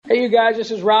Hey, you guys,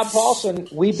 this is Rob Paulson.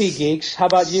 We Be Geeks. How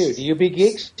about you? Do you be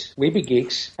geeks? We Be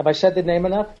Geeks. Have I said the name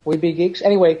enough? We Be Geeks.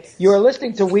 Anyway, you are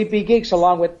listening to We Be Geeks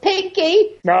along with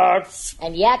Pinky. Nerds.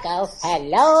 And Yakko.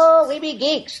 Hello, We Be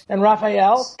Geeks. And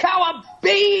Raphael.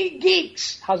 Cowabee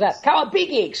Geeks. How's that? Cowabee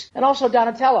Geeks. And also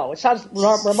Donatello. It sounds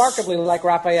remarkably like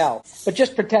Raphael, but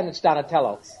just pretend it's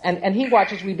Donatello. And he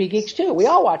watches We Be Geeks too. We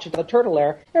all watch it, the Turtle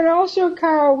Air. And also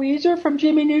Carl Weezer from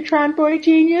Jimmy Neutron Boy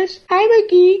Genius. I'm a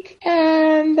geek,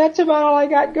 and that's about all I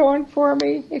got going for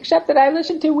me, except that I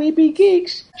listen to We Be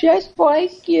Geeks just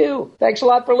like you. Thanks a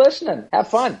lot for listening. Have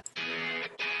fun.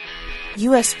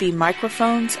 USB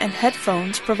microphones and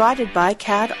headphones provided by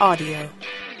CAD Audio.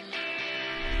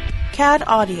 CAD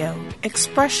Audio,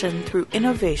 expression through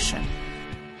innovation.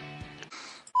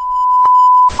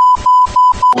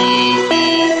 Do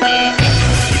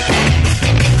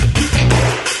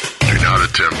not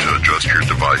attempt to adjust your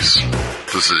device.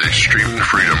 This is a Streaming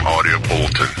Freedom Audio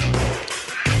Bulletin.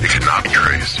 It cannot be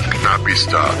traced, it cannot be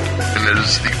stopped, and it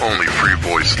is the only free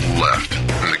voice left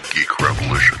in the geek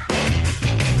revolution.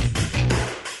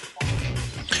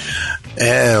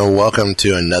 And welcome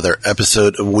to another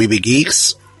episode of We Be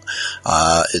Geeks.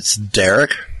 It's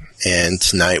Derek, and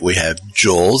tonight we have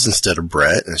Jules instead of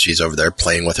Brett, and she's over there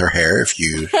playing with her hair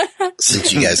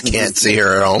since you guys can't see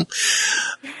her at home.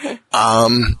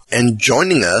 And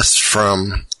joining us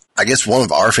from, I guess, one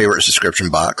of our favorite subscription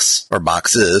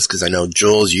boxes, because I know,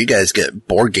 Jules, you guys get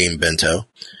board game bento.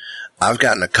 I've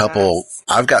gotten a couple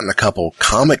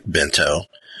comic bento,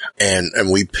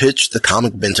 and we pitched the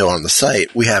comic bento on the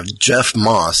site. We have Jeff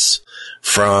Moss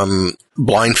from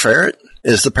Blind Ferret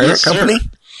is the parent company.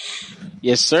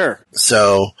 Yes, sir.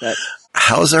 So,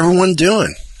 how's everyone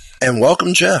doing? And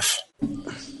welcome, Jeff.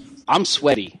 I'm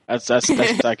sweaty. That's the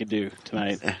best I could do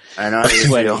tonight. I know how you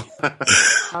feel.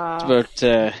 It's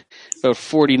about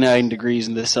 49 degrees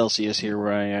in the Celsius here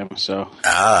where I am, so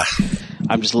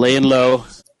I'm just laying low,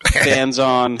 fans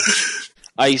on,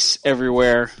 ice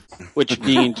everywhere, which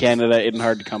being in Canada isn't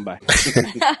hard to come by.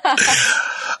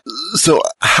 So,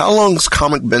 how long's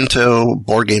Comic Bento,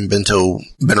 Board Game Bento,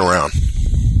 been around?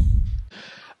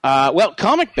 Well,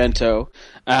 Comic Bento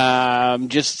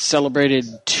just celebrated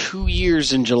 2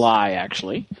 years in July,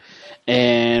 actually.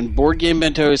 And Board Game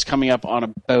Bento is coming up on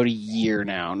about a year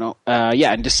now.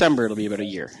 In December it'll be about a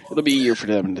year. It'll be a year for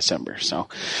them in December. So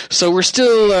we're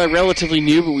still relatively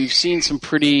new, but we've seen some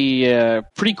pretty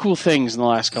cool things in the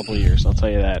last couple of years. I'll tell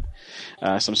you that.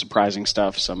 Some surprising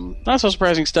stuff, some not so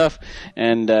surprising stuff,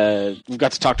 and we've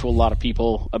got to talk to a lot of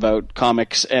people about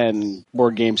comics and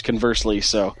board games conversely.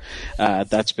 So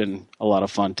that's been a lot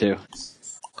of fun too.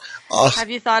 Have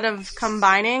you thought of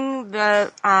combining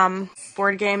the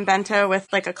board game bento with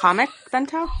like a comic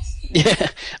bento? Yeah,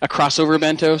 a crossover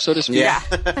bento, so to speak. Yeah.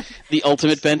 The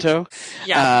ultimate bento.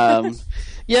 Yeah.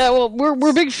 Well,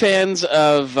 we're big fans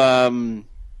of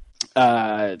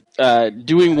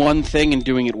doing one thing and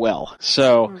doing it well.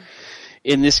 So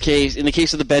in this case, in the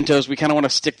case of the bentos, we kind of want to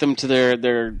stick them to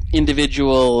their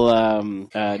individual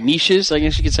niches, I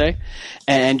guess you could say,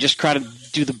 and just try to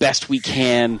do the best we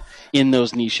can in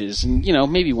those niches. And,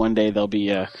 maybe one day there'll be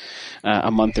a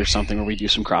month or something where we do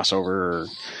some crossover or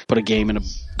put a game in a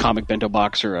comic bento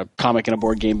box or a comic in a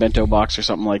board game bento box or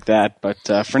something like that.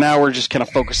 But for now, we're just kind of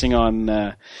focusing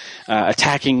on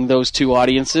attacking those two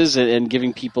audiences and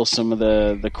giving people some of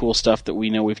the cool stuff that we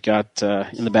know we've got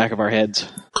in the back of our heads.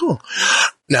 Cool.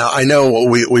 Now, I know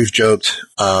we've joked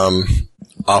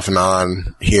off and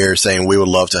on here saying we would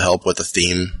love to help with a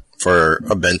theme for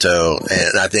a bento,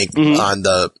 and I think on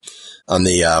the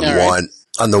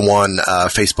one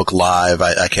Facebook Live,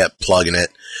 I kept plugging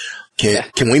it.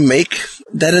 Can we make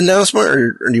that announcement,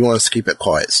 or do you want us to keep it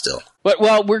quiet still?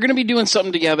 Well, we're going to be doing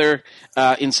something together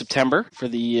in September for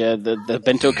the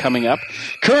bento coming up.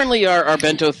 Currently, our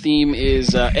bento theme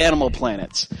is animal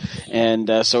planets,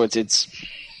 and so it's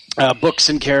books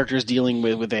and characters dealing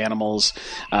with animals,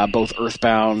 both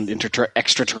earthbound,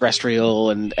 extraterrestrial,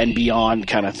 and beyond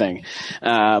kind of thing.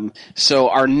 So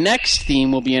our next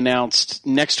theme will be announced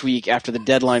next week after the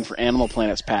deadline for Animal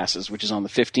Planets passes, which is on the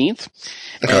 15th.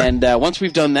 Okay. And once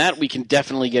we've done that, we can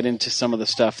definitely get into some of the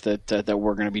stuff that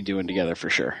we're going to be doing together for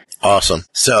sure. Awesome.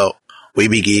 So, We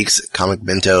Be Geeks, Comic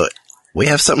Bento, we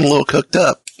have something a little cooked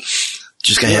up.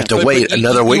 Just gonna have to wait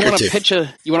another week or two.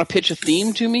 You want to pitch a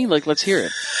theme to me? Like, let's hear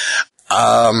it.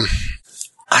 I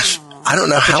don't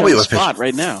know how we would pitch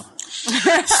right now.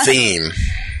 Theme.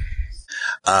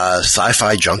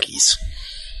 Sci-fi junkies.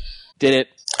 Did it?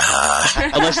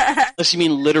 Unless you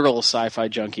mean literal sci-fi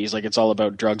junkies, like it's all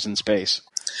about drugs in space.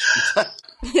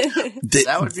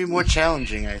 That would be more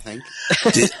challenging, I think.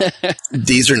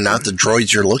 These are not the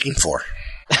droids you're looking for.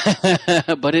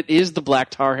 But it is the black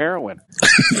tar heroin.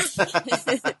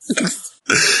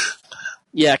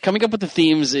 Yeah, coming up with the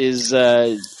themes is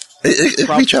it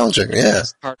can be challenging. Yeah,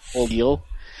 part of the whole deal.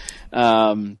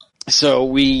 So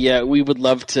we would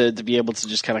love to be able to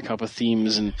just kind of come up with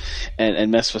themes and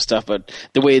mess with stuff, but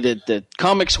the way that the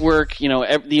comics work,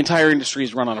 the entire industry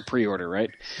is run on a pre-order,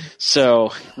 right?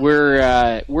 So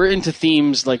we're into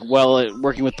themes like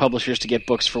working with publishers to get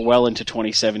books for well into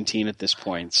 2017 at this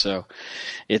point. So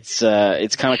it's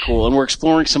kind of cool, and we're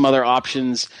exploring some other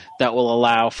options that will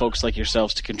allow folks like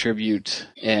yourselves to contribute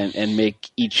and make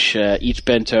each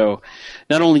bento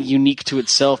not only unique to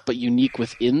itself but unique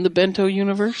within the bento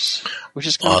universe, which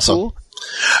is kind of awesome. Cool.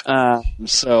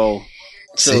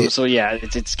 So yeah,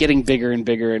 it's getting bigger and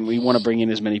bigger, and we want to bring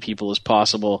in as many people as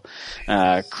possible.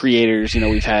 Creators,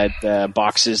 we've had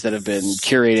boxes that have been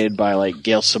curated by like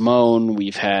Gail Simone.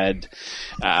 We've had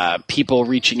people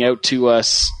reaching out to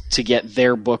us to get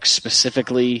their books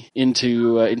specifically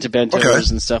into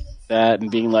bentos and stuff like that, and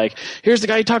being like, here's the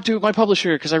guy you talked to at my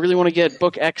publisher because I really want to get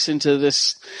book X into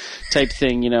this type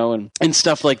thing, and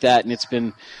stuff like that. And it's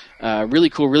been really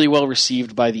cool, really well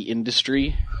received by the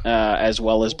industry as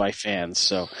well as by fans.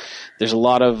 So there's a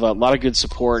lot of good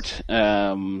support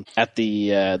at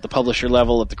the publisher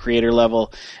level, at the creator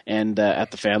level, and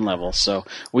at the fan level. So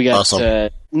we got awesome.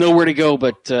 Nowhere to go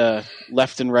but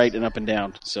left and right and up and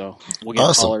down. So we'll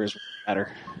get callers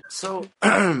better. So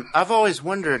I've always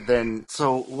wondered then,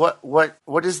 so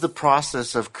what is the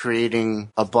process of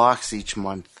creating a box each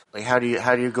month? Like how do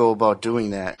you go about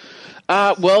doing that?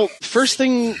 Well, first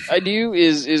thing I do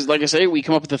is like I say, we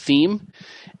come up with a theme,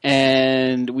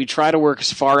 and we try to work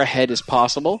as far ahead as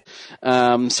possible.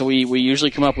 So we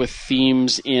usually come up with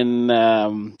themes in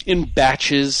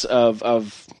batches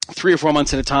of 3 or 4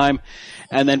 months at a time,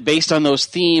 and then based on those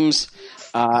themes,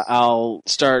 I'll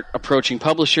start approaching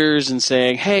publishers and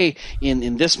saying, hey,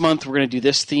 in this month we're going to do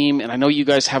this theme, and I know you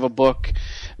guys have a book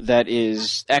that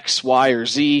is X, Y, or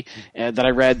Z that I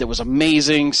read that was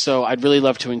amazing, so I'd really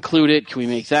love to include it. Can we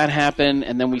make that happen?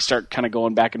 And then we start kind of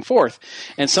going back and forth.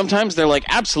 And sometimes they're like,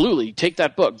 absolutely, take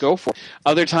that book, go for it.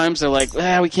 Other times they're like,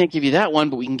 we can't give you that one,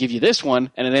 but we can give you this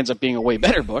one, and it ends up being a way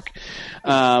better book.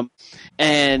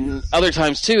 And other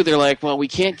times, too, they're like, well, we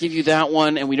can't give you that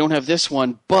one, and we don't have this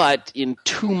one, but in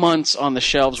 2 months on the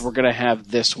shelves, we're going to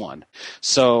have this one.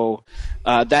 So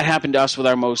that happened to us with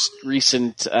our most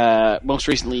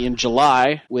recently in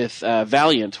July with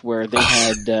Valiant, where they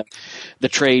had the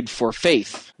trade for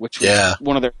Faith, which was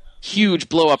one of their huge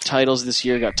blow-up titles this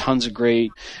year. Got tons of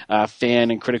great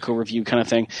fan and critical review kind of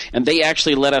thing. And they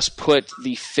actually let us put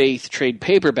the Faith trade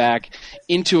paperback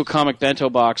into a comic bento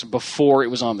box before it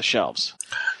was on the shelves.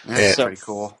 That's pretty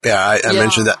cool. Yeah, I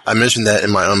mentioned that. I mentioned that in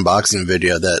my unboxing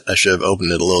video that I should have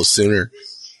opened it a little sooner.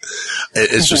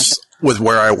 It's just with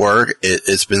where I work,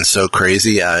 it's been so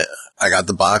crazy. I got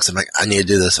the box. I'm like, I need to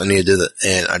do this. And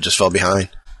I just fell behind.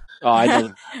 Oh, I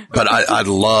did. But I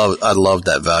love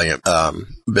that Valiant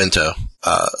bento.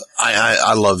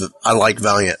 I like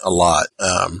Valiant a lot.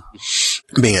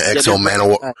 Being an XO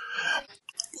Manowar.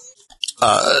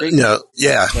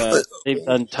 They've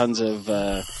done tons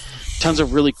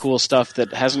of really cool stuff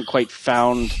that hasn't quite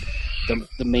found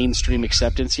the mainstream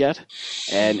acceptance yet,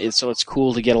 and it's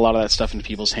cool to get a lot of that stuff into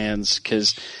people's hands,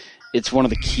 because it's one of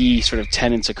the key sort of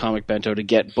tenets of Comic Bento to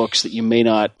get books that you may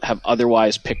not have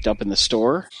otherwise picked up in the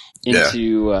store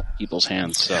into people's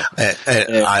hands. So,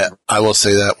 I will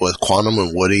say that with Quantum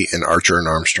and Woody and Archer and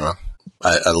Armstrong,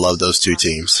 I love those two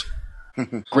teams.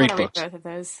 Great books. Both of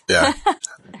those. Yeah,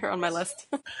 they're on my list.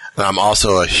 And I'm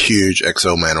also a huge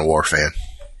XO Manowar fan.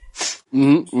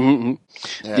 Mm-hmm, mm-hmm.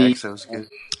 Yeah, XO's good.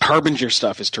 Harbinger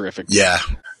stuff is terrific. Yeah.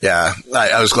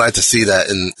 I was glad to see that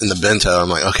in the bento. I'm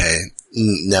like, okay,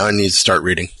 now I need to start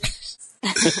reading.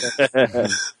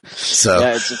 So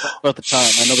yeah, it's about the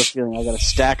time. I know the feeling. I got a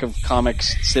stack of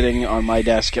comics sitting on my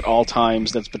desk at all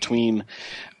times that's between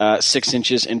 6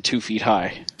 inches and 2 feet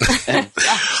high. And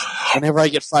whenever I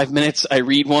get 5 minutes, I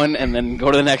read one and then go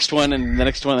to the next one and the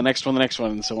next one, the next one, the next one,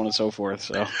 and so on and so forth.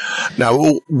 So now,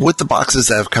 with the boxes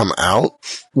that have come out,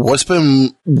 what's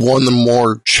been one of the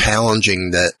more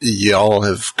challenging that y'all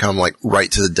have come like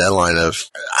right to the deadline of?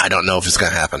 I don't know if it's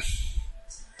going to happen.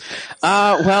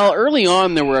 Well, early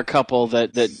on there were a couple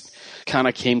that kind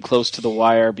of came close to the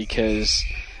wire because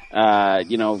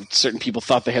certain people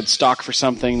thought they had stock for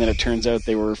something, then it turns out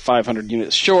they were 500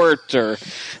 units short, or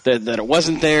that it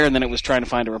wasn't there, and then it was trying to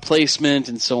find a replacement,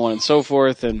 and so on and so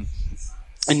forth, and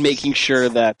making sure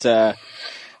that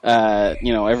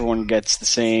everyone gets the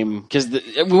same, because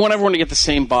we want everyone to get the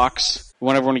same box We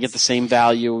want everyone to get the same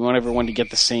value. We want everyone to get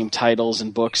the same titles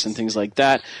and books and things like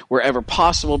that wherever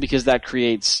possible, because that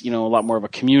creates, a lot more of a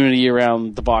community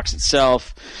around the box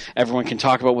itself. Everyone can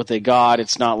talk about what they got.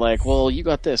 It's not like, well, you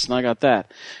got this and I got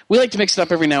that. We like to mix it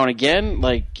up every now and again.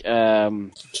 Like a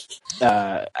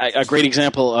great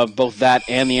example of both that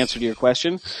and the answer to your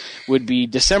question would be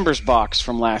December's box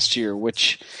from last year,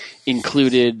 which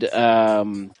included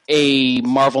a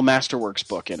Marvel Masterworks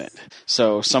book in it.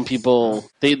 So some people,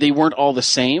 they weren't all the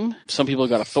same. Some people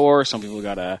got a Thor, some people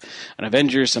got an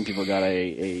Avengers, some people got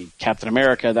a Captain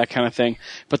America, that kind of thing.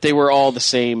 But they were all the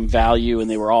same value, and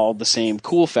they were all the same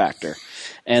cool factor.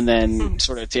 And then,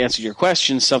 sort of to answer your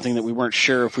question, something that we weren't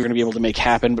sure if we were going to be able to make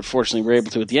happen, but fortunately we were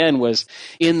able to at the end, was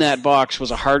in that box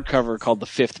was a hardcover called The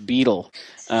Fifth Beatle.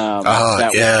 From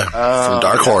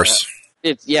Dark Horse.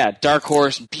 Dark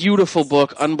Horse, beautiful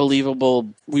book, unbelievable.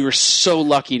 We were so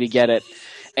lucky to get it,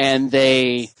 and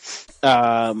they,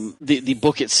 the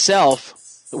book itself,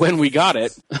 when we got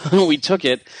it, we took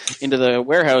it into the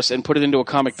warehouse and put it into a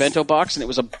comic bento box, and it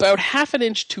was about half an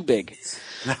inch too big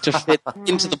to fit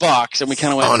into the box, and we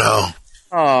kind of went, "Oh no!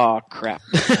 Oh crap!"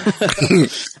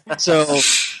 So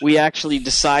we actually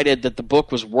decided that the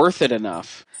book was worth it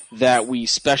enough that we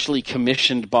specially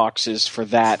commissioned boxes for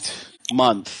that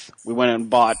month. We went and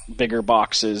bought bigger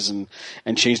boxes and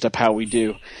changed up how we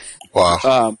do.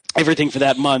 Wow. Everything for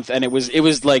that month, and it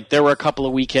was like there were a couple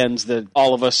of weekends that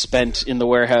all of us spent in the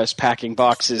warehouse packing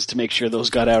boxes to make sure those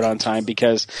got out on time,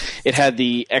 because it had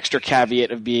the extra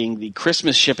caveat of being the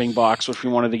Christmas shipping box, which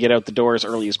we wanted to get out the door as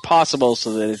early as possible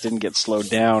so that it didn't get slowed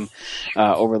down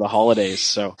over the holidays.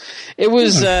 So it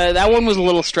was that one was a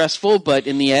little stressful, but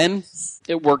in the end,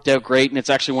 it worked out great, and it's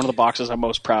actually one of the boxes I'm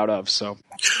most proud of. So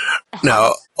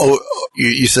now,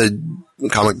 you said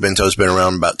Comic Bento's been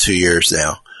around about 2 years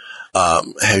now.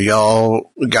 Have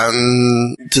y'all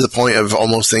gotten to the point of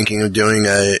almost thinking of doing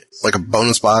a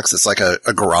bonus box? It's like a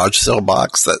garage sale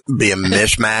box that would be a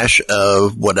mishmash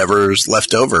of whatever's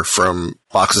left over from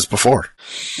boxes before.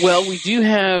 Well, we do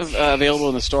have available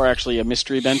in the store actually a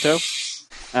mystery bento.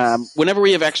 Whenever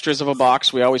we have extras of a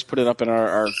box, we always put it up in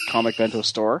our Comic Bento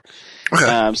store.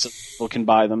 Okay. So people can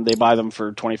buy them. They buy them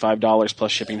for $25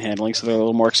 plus shipping and handling, so they're a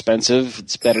little more expensive.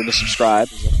 It's better to subscribe,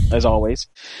 as always.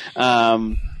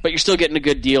 But you're still getting a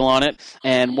good deal on it.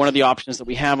 And one of the options that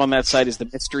we have on that site is the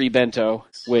Mystery Bento,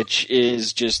 which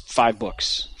is just 5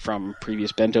 books from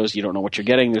previous bentos. You don't know what you're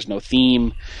getting. There's no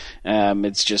theme.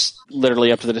 It's just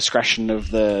literally up to the discretion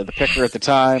of the picker at the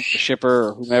time, the shipper,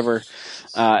 or whomever,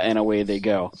 and away they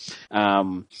go.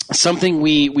 Something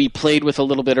we played with a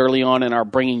little bit early on and are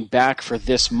bringing back for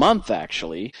this month,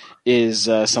 actually, is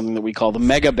something that we call the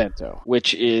Mega Bento,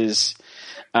 which is...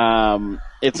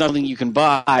 it's nothing you can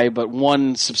buy, but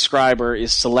one subscriber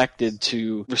is selected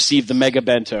to receive the Mega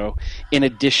Bento in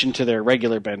addition to their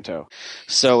regular bento.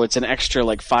 So it's an extra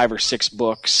 5 or 6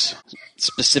 books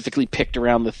specifically picked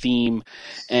around the theme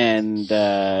and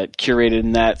curated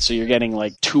in that. So you're getting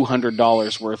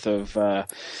 $200 worth of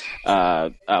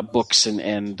books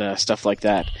and stuff like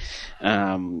that.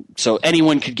 So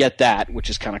anyone could get that,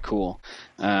 which is kind of cool.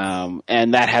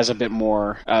 And that has a bit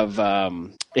more of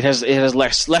it has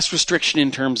less restriction in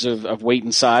terms of weight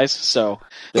and size. So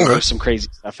there's some crazy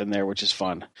stuff in there, which is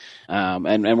fun.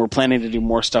 And we're planning to do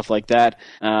more stuff like that.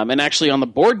 And actually on the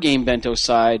board game bento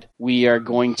side, we are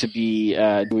going to be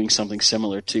doing something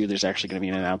similar too. There's actually going to be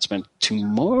an announcement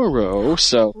tomorrow.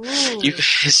 So you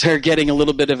guys are getting a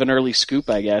little bit of an early scoop,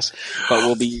 I guess. But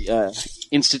we'll be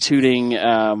instituting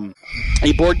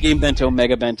a board game bento,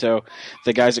 Mega Bento.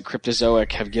 The guys at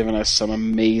Cryptozoic have given us some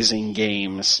amazing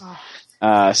games.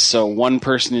 So one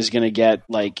person is going to get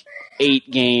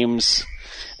 8 games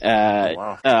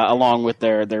along with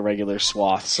their regular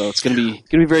swath. So it's going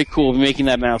to be very cool. We'll be making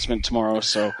that announcement tomorrow.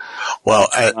 So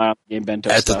game bento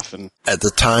stuff. At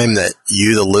the time that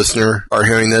you, the listener, are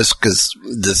hearing this, because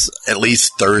this at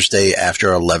least Thursday after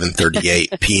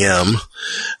 11:38 p.m.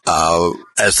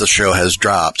 As the show has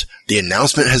dropped, the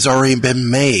announcement has already been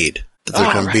made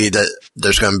that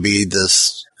there's going to be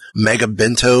this Mega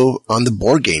Bento on the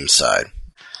board game side.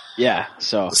 Yeah,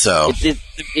 so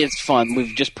it's fun.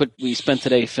 We spent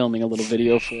today filming a little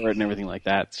video for it and everything like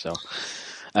that. So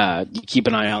keep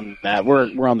an eye on that.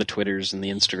 We're on the Twitters and the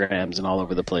Instagrams and all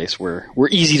over the place. We're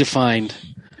easy to find.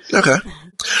 Okay.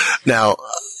 Now,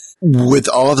 with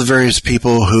all the various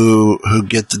people who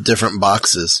get the different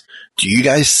boxes, do you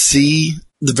guys see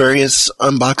the various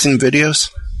unboxing videos?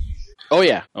 Oh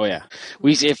yeah.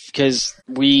 Because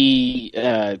we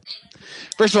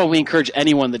first of all, we encourage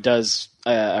anyone that does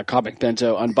a Comic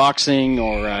Bento unboxing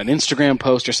or an Instagram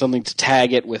post or something to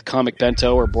tag it with Comic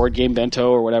Bento or Board Game Bento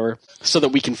or whatever, so that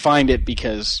we can find it,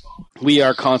 because we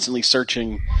are constantly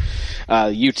searching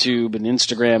YouTube and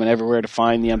Instagram and everywhere to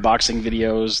find the unboxing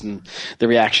videos and the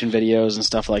reaction videos and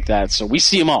stuff like that. So we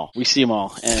see them all.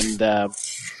 And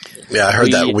yeah, I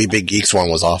heard that We Big Geeks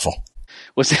one was awful.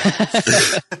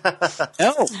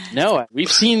 No.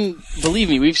 Believe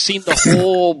me, we've seen the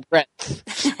whole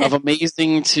breadth of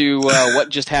amazing to what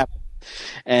just happened.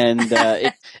 And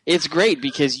it's great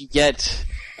because you get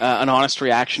an honest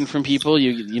reaction from people.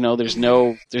 You know, there's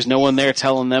no one there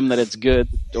telling them that it's good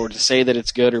or to say that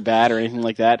it's good or bad or anything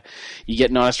like that. You get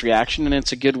an honest reaction, and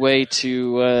it's a good way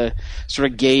to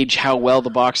sort of gauge how well the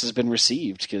box has been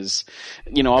received. Because,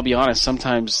 you know, I'll be honest,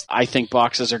 sometimes I think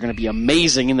boxes are going to be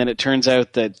amazing, and then it turns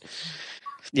out that,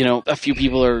 you know, a few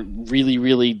people are really,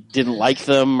 really didn't like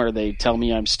them, or they tell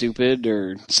me I'm stupid,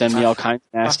 or send me all kinds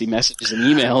of nasty messages and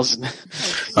emails. And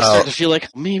you start to feel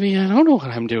like, maybe I don't know what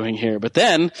I'm doing here. But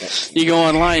then you go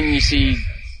online and you see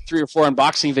 3 or 4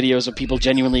 unboxing videos of people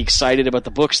genuinely excited about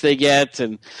the books they get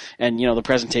and you know, the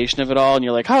presentation of it all. And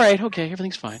you're like, all right, okay,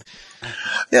 everything's fine.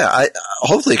 Yeah, I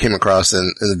hopefully came across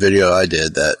in the video I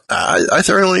did that I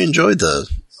thoroughly enjoyed the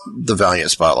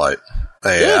Valiant Spotlight.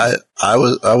 I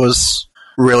was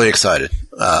really excited.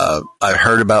 I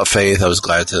heard about Faith. I was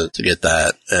glad to get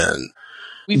that, and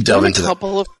we've done a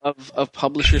couple of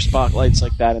publisher spotlights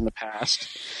like that in the past,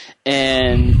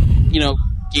 and you know,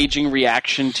 gauging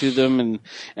reaction to them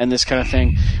and this kind of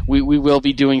thing. We will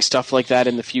be doing stuff like that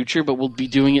in the future, but we'll be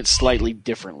doing it slightly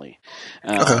differently.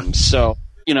 Okay. So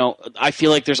you know, I feel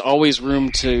like there's always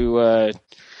room to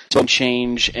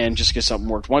change, and just because something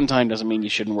worked one time doesn't mean you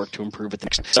shouldn't work to improve it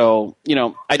next. So you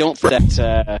know, I don't think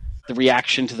that the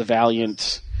reaction to the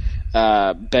Valiant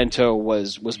Bento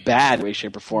was bad in any way,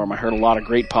 shape, or form. I heard a lot of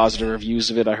great positive reviews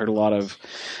of it. I heard a lot of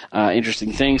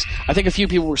interesting things. I think a few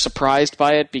people were surprised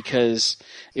by it because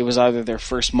it was either their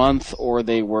first month or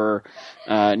they were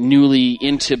newly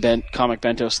into Comic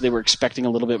Bento, so they were expecting a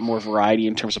little bit more variety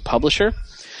in terms of publisher.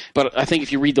 But I think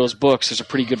if you read those books, there's a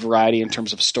pretty good variety in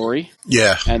terms of story.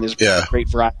 Yeah. And there's great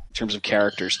variety in terms of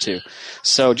characters, too.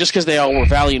 So just because they all were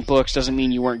Valiant books doesn't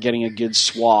mean you weren't getting a good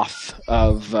swath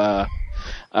of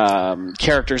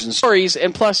characters and stories.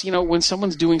 And plus, you know, when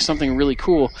someone's doing something really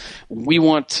cool, we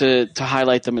want to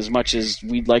highlight them as much as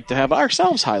we'd like to have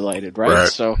ourselves highlighted, right?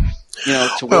 So, you know,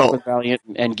 to work with Valiant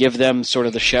and give them sort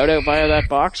of the shout-out via that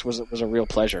box was a real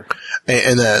pleasure.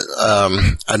 And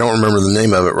that, I don't remember the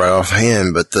name of it right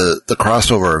offhand, but the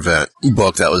crossover event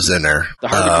book that was in there. The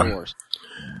Harbinger Wars.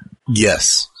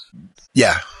 Yes.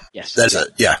 Yeah. Yes. That's it.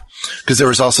 Yeah. Because there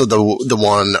was also the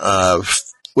one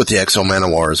with the Exo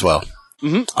Manowar as well.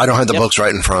 Mm-hmm. I don't have the books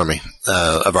right in front of me.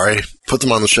 I've already put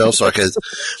them on the shelf so I could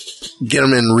get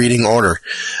them in reading order.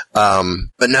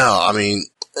 But no, I mean,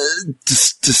 to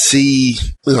see,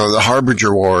 you know, the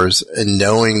Harbinger Wars and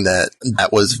knowing that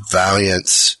was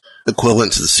Valiant's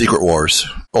equivalent to the Secret Wars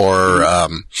or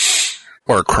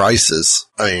Crisis.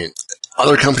 I mean,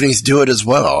 other companies do it as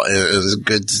well. It was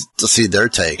good to see their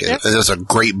take. And there's a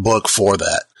great book for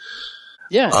that.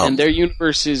 Yeah, and their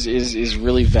universe is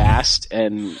really vast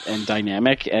and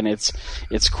dynamic, and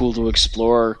it's cool to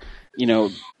explore, you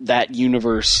know, that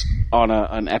universe on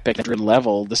an epic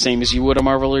level, the same as you would a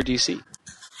Marvel or DC.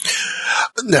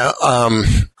 Now,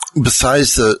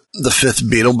 besides the fifth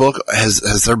Beetle book,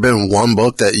 has there been one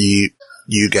book that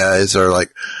you guys are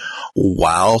like,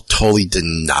 wow, totally did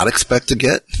not expect to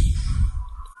get?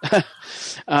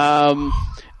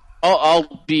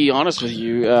 I'll be honest with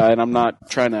you, and I'm not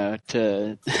trying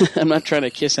to I'm not trying to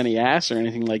kiss any ass or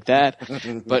anything like that.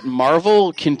 But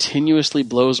Marvel continuously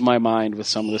blows my mind with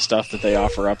some of the stuff that they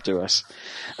offer up to us.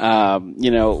 You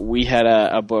know, we had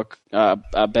a book,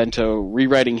 a Bento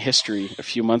rewriting history a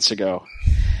few months ago,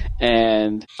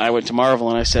 and I went to Marvel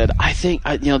and I said, I think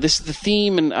you know, this is the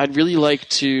theme, and I'd really like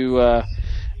to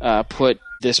put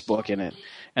this book in it.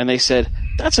 And they said,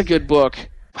 that's a good book.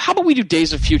 How about we do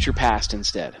Days of Future Past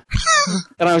instead?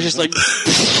 And I was just like,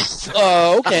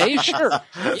 oh, okay, sure.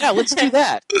 Yeah, let's do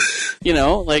that. You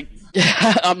know, like,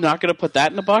 I'm not going to put that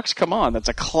in the box. Come on, that's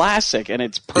a classic, and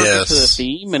it's perfect to the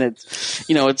theme, and it's,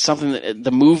 you know, it's something that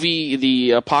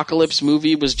the Apocalypse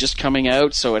movie was just coming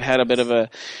out, so it had a bit of a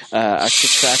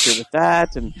kick factor with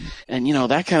that, and you know,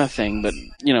 that kind of thing. But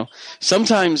you know,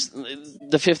 sometimes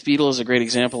the Fifth Beetle is a great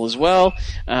example as well.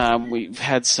 We've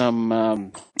had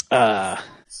some.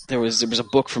 There was a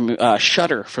book from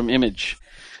Shudder from Image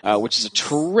which is a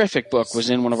terrific book, was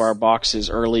in one of our boxes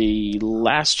early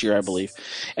last year, I believe.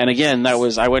 And again, I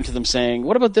went to them saying,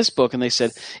 what about this book? And they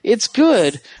said, it's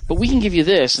good, but we can give you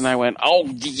this. And I went, oh,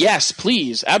 yes,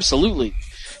 please, absolutely.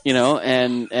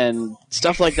 And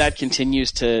stuff like that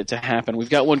continues to happen. We've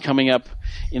got one coming up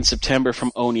in September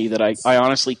from Oni that I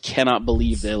honestly cannot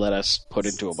believe they let us put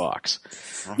into a box.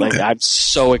 Like, I'm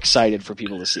so excited for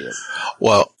people to see it.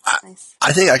 Well,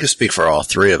 I think I can speak for all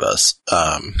three of us.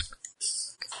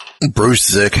 Bruce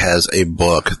Zick has a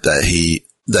book that he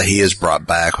has brought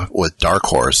back with Dark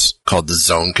Horse called The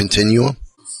Zone Continuum.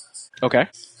 Okay.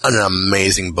 An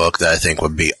amazing book that I think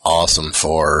would be awesome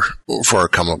for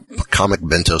comic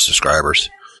bento subscribers.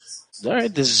 All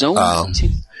right, The Zone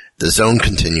Continuum. The Zone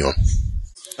Continuum.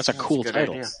 That's a cool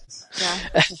title. Yeah.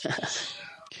 That's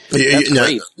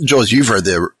great. Jules, you've read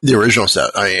the original stuff.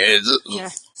 I mean,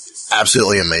 it's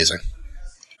absolutely amazing.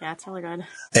 Yeah, it's really good.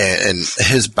 And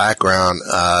his background,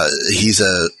 he's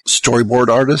a storyboard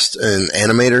artist and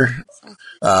animator.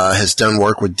 Has done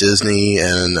work with Disney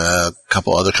and a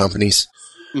couple other companies.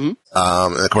 Mm-hmm.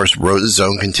 And of course, wrote the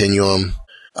Zone Continuum.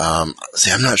 I'm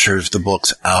not sure if the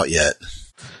book's out yet.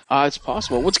 It's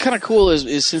possible. What's kind of cool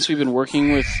is since we've been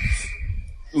working with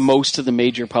most of the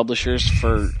major publishers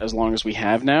for as long as we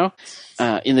have now,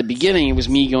 in the beginning it was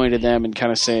me going to them and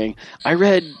kind of saying, I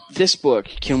read this book,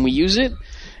 can we use it?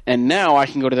 And now I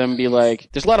can go to them and be like,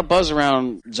 there's a lot of buzz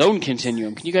around Zone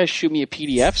Continuum. Can you guys shoot me a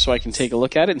PDF so I can take a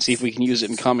look at it and see if we can use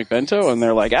it in Comic Bento? And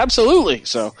they're like, absolutely.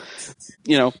 So,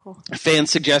 fan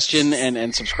suggestion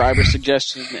and subscriber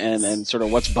suggestion and sort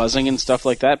of what's buzzing and stuff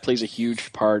like that plays a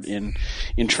huge part in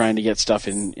trying to get stuff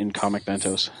in Comic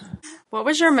Bentos. What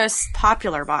was your most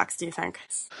popular box, do you think?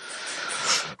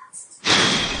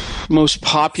 Most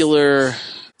popular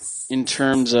in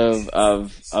terms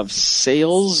of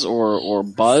sales or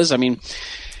buzz? I mean,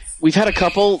 we've had a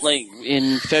couple. Like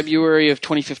in February of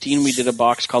 2015, we did a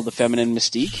box called The Feminine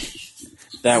Mystique.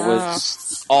 That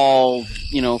was all,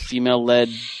 female-led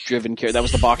driven care. That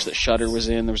was the box that Shudder was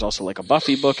in. There was also like a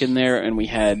Buffy book in there, and we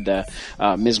had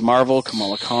Ms. Marvel,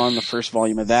 Kamala Khan, the first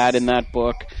volume of that in that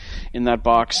book. In that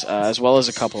box, as well as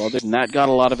a couple others, and that got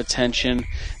a lot of attention.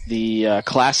 The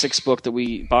classics box that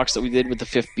we did with the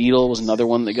Fifth Beatle was another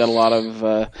one that got a lot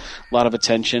of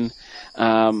attention.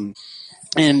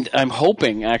 And I'm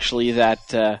hoping actually that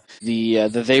the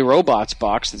They Robots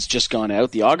box that's just gone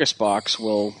out, the August box,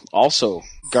 will also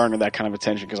garner that kind of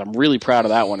attention because I'm really proud of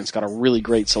that one. It's got a really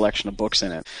great selection of books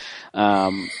in it.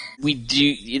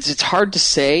 It's hard to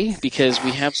say because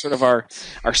we have sort of our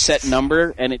set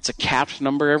number and it's a capped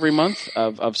number every month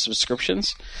of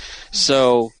subscriptions.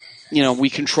 So, we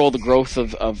control the growth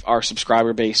of our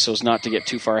subscriber base so as not to get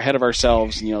too far ahead of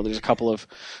ourselves. There's a couple of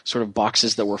sort of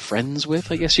boxes that we're friends with,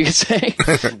 I guess you could say,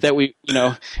 that we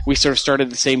sort of started at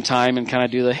the same time and kind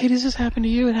of do hey, does this happen to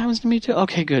you? It happens to me too.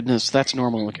 Okay, good. No, that's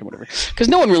normal. Okay, whatever. Because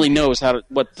no one really knows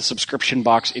what the subscription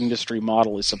box industry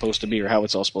model is supposed to be or how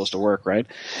it's all supposed to work, right?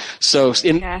 So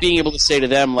being able to say to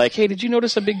them hey, did you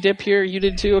notice a big dip here? You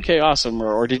did too? Okay, awesome.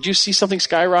 Or did you see something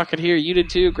skyrocket here? You did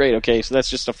too? Great. Okay, so that's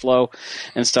just a flow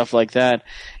and stuff like that.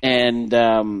 And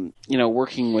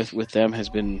working with them has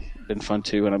been fun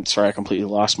too. And I'm sorry I completely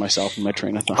lost myself in my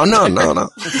train of thought. Oh no.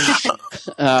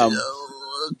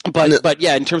 But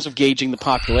yeah, in terms of gauging the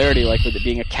popularity, like with it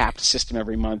being a capped system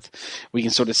every month, we can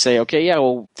sort of say, okay, yeah,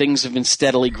 well, things have been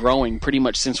steadily growing pretty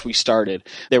much since we started.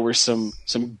 There were some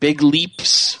big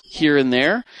leaps here and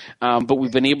there, but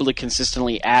we've been able to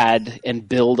consistently add and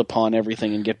build upon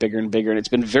everything and get bigger and bigger. And it's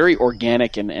been very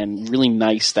organic and really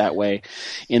nice that way,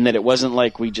 in that it wasn't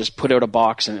like we just put out a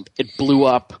box and it blew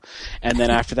up, and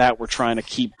then after that we're trying to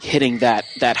keep hitting that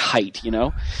height.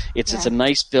 It's a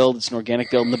nice build. It's an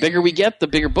organic build, and the bigger we get,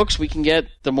 the bigger books we can get,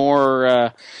 the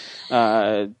more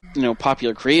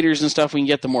popular creators and stuff we can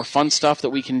get, the more fun stuff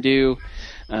that we can do.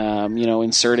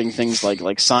 Inserting things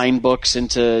like signed books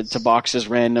into boxes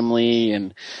randomly,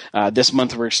 and this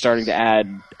month we're starting to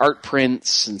add art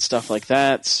prints and stuff like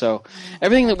that. So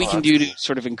everything that we can do to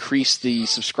sort of increase the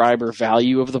subscriber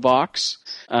value of the box,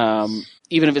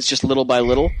 even if it's just little by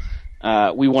little.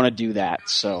 We want to do that.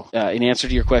 So, in answer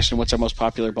to your question, what's our most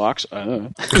popular box?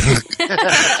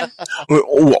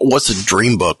 What's a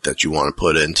dream book that you want to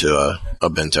put into a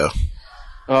bento?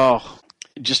 Oh,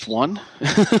 just one?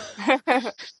 You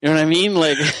know what I mean?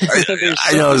 Like,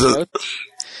 I know.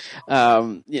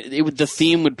 The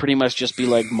theme would pretty much just be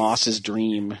like Moss's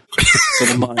dream for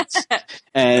the months,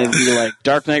 and it'd be like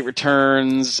Dark Knight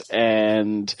Returns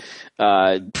and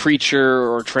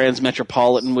Preacher or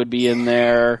Transmetropolitan would be in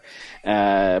there.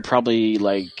 Probably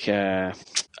like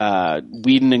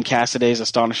Whedon and Cassaday's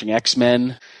Astonishing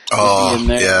X-Men would be in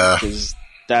there. Yeah. Because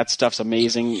that stuff's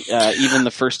amazing. Even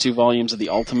the first 2 volumes of the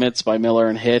Ultimates by Miller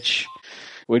and Hitch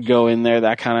would go in there,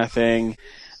 that kind of thing.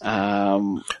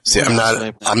 See,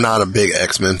 I'm not a big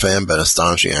X-Men fan, but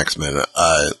Astonishing X-Men,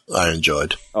 I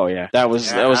enjoyed. Oh yeah, that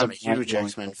was I'm a huge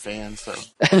X-Men fan, so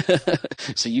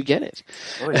so you get it.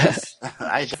 Oh yes,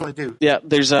 I definitely do. Yeah,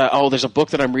 there's a book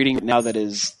that I'm reading now that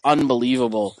is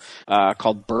unbelievable,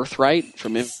 called Birthright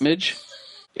from Image.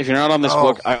 If you're not on this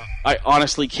book, I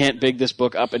honestly can't big this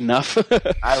book up enough.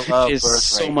 I love It's Birthright.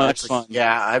 so much fun.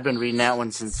 Yeah, I've been reading that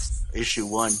one since issue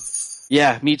 1.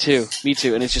 Yeah, me too,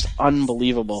 and it's just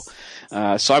unbelievable.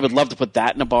 So I would love to put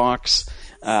that in a box.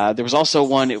 There was also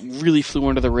one, it really flew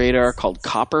under the radar, called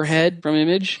Copperhead from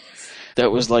Image. That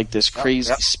was like this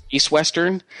crazy space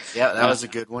western. Yeah, that was a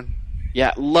good one.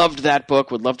 Yeah, loved that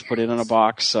book. Would love to put it in a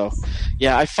box. So,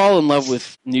 yeah, I fall in love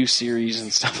with new series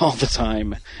and stuff all the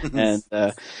time, and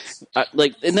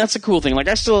and that's a cool thing. Like,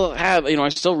 I still have,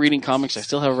 I'm still reading comics. I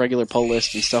still have a regular pull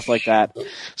list and stuff like that.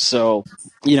 So,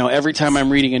 every time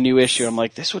I'm reading a new issue, I'm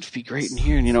like, this would be great in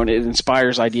here, and and it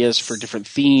inspires ideas for different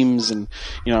themes. And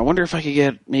I wonder if I could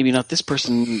get maybe not this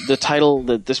person, the title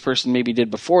that this person maybe did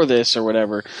before this or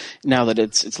whatever. Now that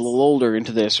it's a little older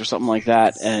into this or something like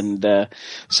that, and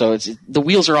so the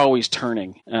wheels are always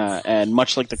turning, and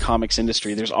much like the comics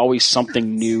industry, there's always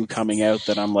something new coming out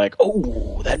that I'm like,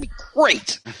 oh, that'd be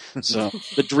great. So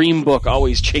the dream book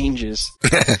always changes.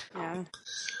 Yeah.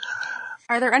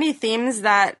 Are there any themes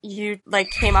that you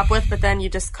came up with, but then you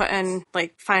just couldn't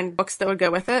find books that would go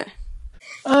with it?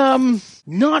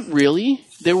 Not really.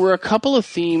 There were a couple of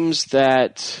themes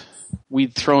that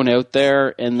we'd thrown out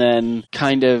there, and then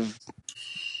kind of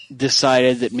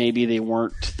decided that maybe they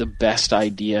weren't the best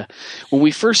idea. When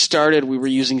we first started, we were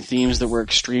using themes that were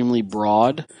extremely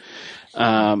broad,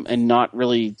 and not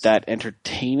really that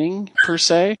entertaining per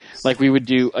se. Like, we would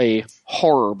do a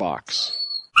horror box,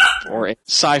 or a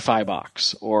sci-fi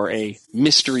box, or a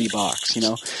mystery box, and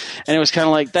it was kind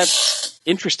of like, that's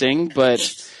interesting, but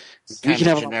we can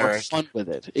have a lot more fun with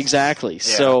it. Exactly. Yeah.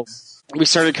 So we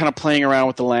started kind of playing around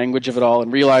with the language of it all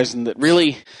and realizing that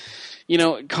really,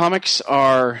 comics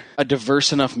are a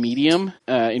diverse enough medium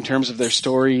in terms of their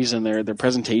stories and their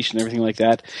presentation and everything like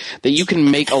that you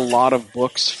can make a lot of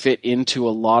books fit into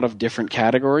a lot of different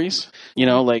categories.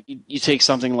 Like you take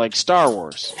something like Star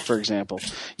Wars, for example.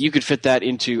 You could fit that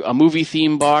into a movie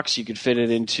theme box. You could fit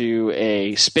it into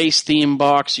a space theme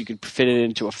box. You could fit it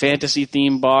into a fantasy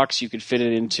theme box. You could fit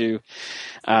it into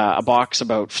a box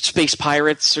about space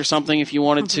pirates or something if you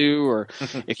wanted to, or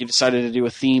if you decided to do a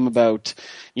theme about,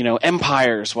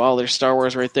 empires. Well, there's Star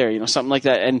Wars right there, something like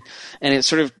that. And it's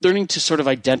sort of learning to sort of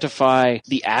identify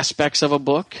the aspects of a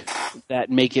book that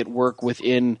make it work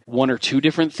within one or two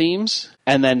different themes,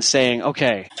 and then saying,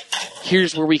 okay,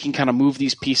 here's where we can kind of move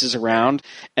these pieces around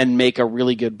and make a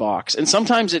really good box. And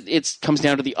sometimes it comes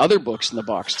down to the other books in the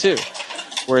box too,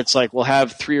 where it's like we'll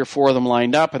have 3 or 4 of them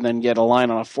lined up and then get a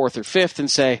line on a 4th or 5th and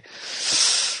say,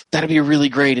 that'd be really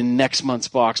great in next month's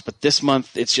box, but this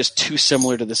month it's just too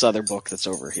similar to this other book that's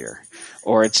over here.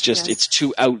 Or it's just, it's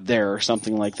too out there or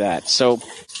something like that. So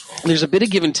there's a bit of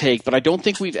give and take, but I don't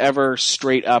think we've ever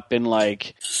straight up been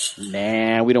like,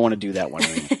 nah, we don't want to do that one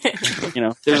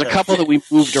anymore. There's a couple that we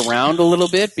moved around a little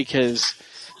bit because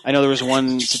I know there was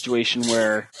one situation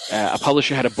where a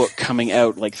publisher had a book coming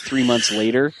out like 3 months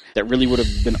later that really would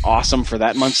have been awesome for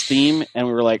that month's theme. And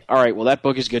we were like, all right, well, that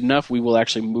book is good enough. We will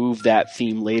actually move that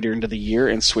theme later into the year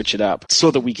and switch it up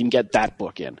so that we can get that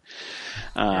book in.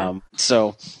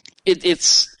 So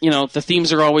it's, the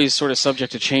themes are always sort of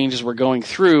subject to change as we're going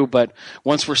through, but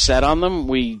once we're set on them,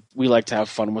 we like to have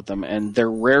fun with them, and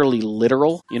they're rarely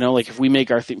literal. Like if we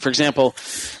make our theme, for example,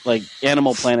 like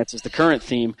Animal Planets is the current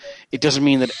theme, it doesn't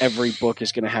mean that every book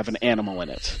is going to have an animal in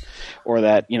it, or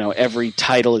that, every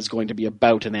title is going to be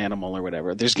about an animal or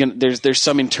whatever. There's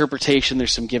some interpretation,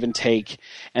 there's some give and take,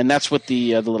 and that's what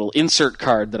the little insert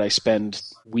card that I spend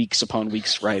weeks upon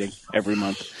weeks writing every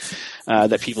month.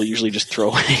 That people usually just throw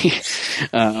away.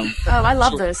 I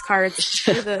love those cards.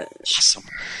 Awesome.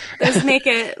 Those make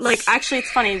it, actually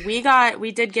it's funny.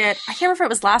 We did get, I can't remember if it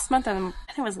was last month, I think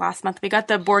it was last month, we got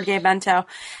the board game bento,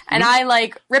 and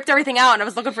I ripped everything out and I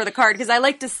was looking for the card because I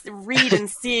like to read and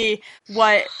see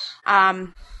what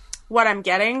I'm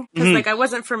getting. Because I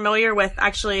wasn't familiar with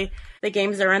actually the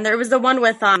games that are in there. It was the one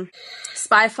with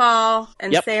Spyfall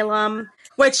and Salem.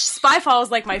 Which Spyfall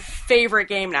is my favorite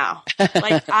game now.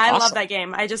 I awesome. love that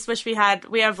game. I just wish we have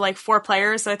 4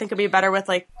 players, so I think it'd be better with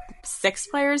 6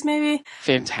 players maybe.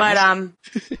 Fantastic.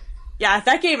 But yeah,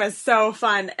 that game is so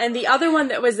fun. And the other one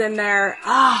that was in there,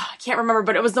 I can't remember,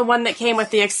 but it was the one that came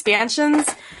with the expansions.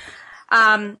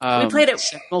 We played it.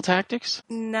 Sentinel Tactics?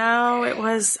 No, it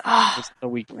was. It's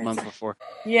the month before.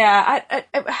 Yeah, I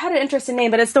had an interesting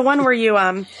name, but it's the one where you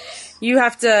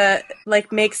have to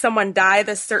like make someone die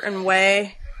this certain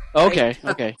way. Okay.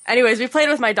 Anyways, we played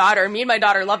it with my daughter. Me and my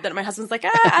daughter loved it. My husband's like,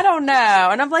 I don't know.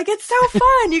 And I'm like, it's so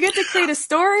fun. You get to create a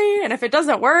story, and if it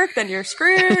doesn't work, then you're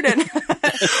screwed. And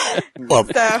well,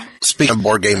 speaking of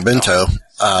Board Game Bento,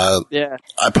 I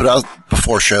put out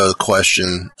before show the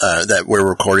question that we're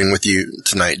recording with you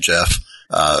tonight, Jeff.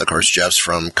 Of course, Jeff's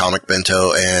from Comic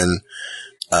Bento and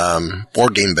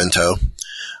Board Game Bento.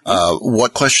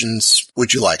 What questions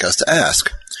would you like us to ask?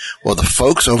 Well, the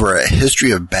folks over at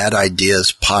History of Bad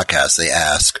Ideas podcast, they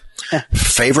ask,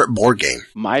 favorite board game?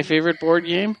 My favorite board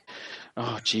game?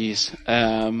 Oh, geez.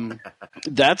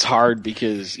 That's hard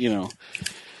because, we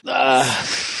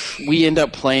end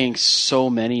up playing so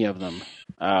many of them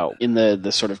in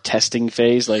the sort of testing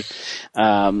phase. Like,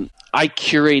 I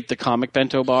curate the Comic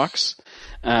Bento box.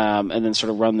 And then sort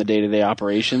of run the day-to-day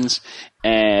operations.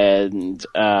 And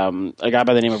a guy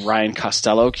by the name of Ryan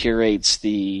Costello curates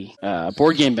the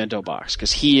Board Game Bento box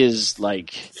because he's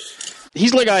like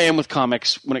I am with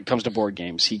comics when it comes to board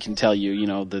games. He can tell you,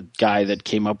 the guy that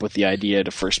came up with the idea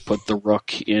to first put the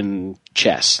rook in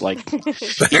chess. Like,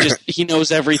 he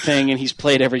knows everything and he's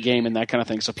played every game and that kind of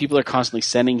thing. So people are constantly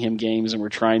sending him games and we're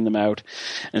trying them out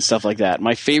and stuff like that.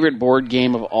 My favorite board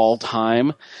game of all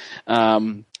time,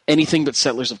 anything but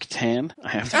Settlers of Catan. I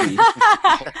have to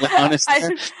be honest there.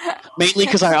 Mainly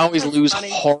because I always lose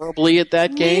horribly at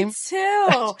that game. Me too.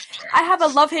 I have a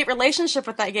love-hate relationship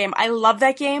with that game. I love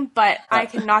that game, but I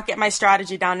cannot get my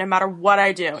strategy down no matter what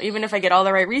I do. Even if I get all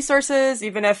the right resources,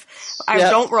 even if I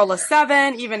don't roll a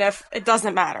 7, even if it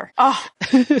doesn't matter. Oh,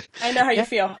 I know how you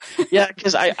feel. Yeah,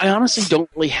 because I honestly don't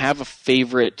really have a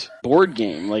favorite board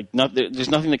game. Like, there's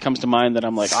nothing that comes to mind that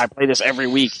I'm like, I play this every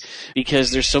week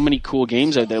because there's so many cool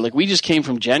games out there. Like, we just came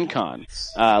from Gen Con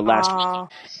last week,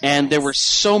 and there were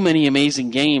so many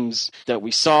amazing games that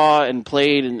we saw and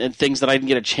played and things that I didn't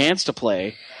get a chance to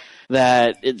play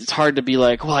that it's hard to be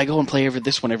like, well, I go and play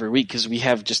this one every week because we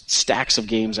have just stacks of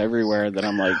games everywhere that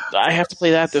I'm like, I have to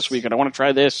play that this week and I want to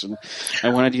try this and I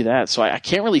want to do that. So I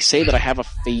can't really say that I have a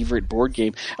favorite board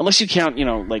game unless you count,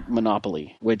 like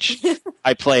Monopoly, which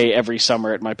I play every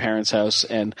summer at my parents' house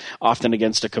and often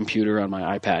against a computer on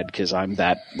my iPad because I'm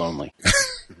that lonely.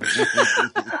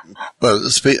 Well,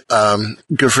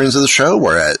 good friends of the show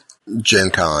were at Gen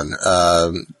Con.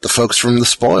 The folks from the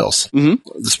Spoils.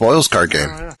 Mm-hmm. The Spoils card game.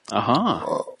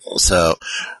 So,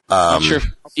 not sure.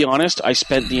 I'll be honest, I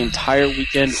spent the entire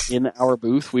weekend in our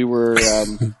booth. We were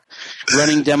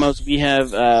running demos. We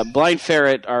have Blind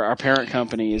Ferret, our parent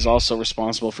company, is also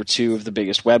responsible for 2 of the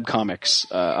biggest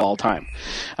webcomics of all time.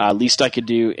 Least I Could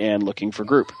Do and Looking for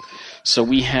Group. So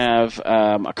we have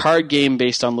a card game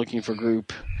based on Looking for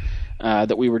Group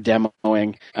that we were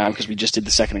demoing because we just did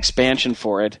the second expansion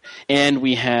for it. And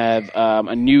we have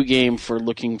a new game for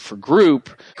Looking for Group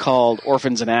called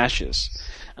Orphans and Ashes.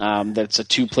 That's a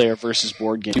 2-player versus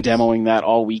board game. Demoing that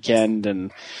all weekend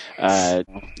and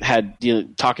had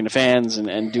talking to fans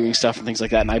and doing stuff and things like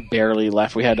that. And I barely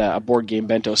left. We had a Board Game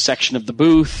Bento section of the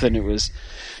booth, and it was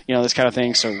this kind of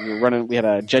thing. So we had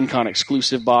a Gen Con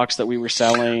exclusive box that we were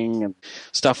selling and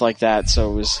stuff like that.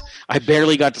 So I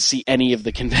barely got to see any of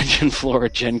the convention floor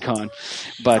at Gen Con.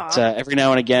 But every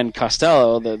now and again,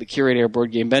 Costello, the curator of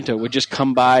Board Game Bento, would just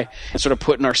come by and sort of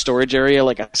put in our storage area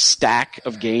like a stack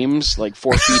of games, like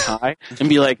 4 feet high, and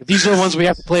be like, these are the ones we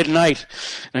have to play tonight.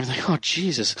 And I'm like, oh,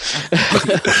 Jesus.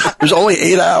 There's only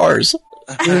 8 hours.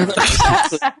 Got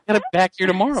it back here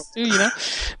tomorrow too,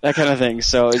 that kind of thing.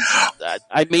 So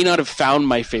I may not have found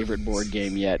my favorite board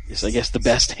game yet. Is I guess the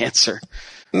best answer.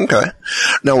 Okay.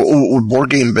 Now, with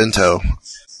Board Game Bento,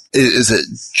 is it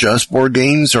just board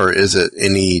games or is it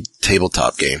any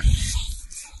tabletop game?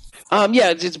 Yeah,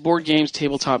 it's board games,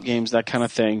 tabletop games, that kind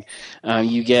of thing.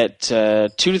 You get 2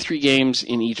 to 3 games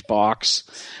in each box.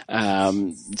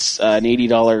 It's an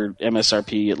 $80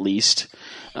 MSRP at least.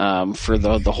 For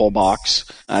the whole box.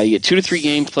 You get 2 to 3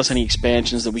 games plus any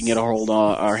expansions that we can get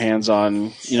our hands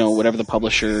on, whatever the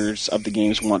publishers of the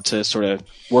games want to sort of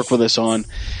work with us on.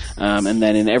 And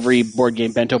then in every Board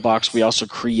Game Bento box, we also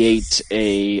create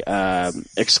a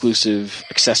exclusive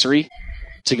accessory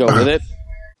to go with it.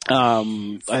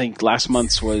 I think last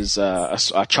month's was a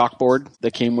chalkboard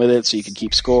that came with it so you could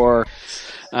keep score.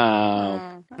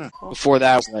 Before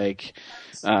that was like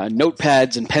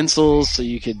notepads and pencils so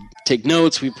you could take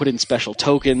notes. We put in special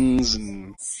tokens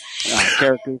and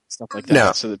characters, stuff like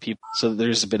that, so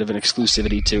there's a bit of an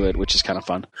exclusivity to it, which is kind of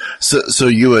fun. So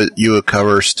you would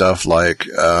cover stuff like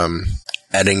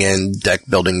adding in deck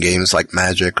building games like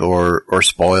Magic or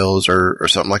Spoils or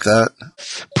something like that?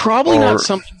 Probably not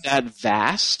something that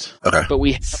vast. Okay. But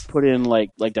we have put in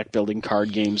like deck building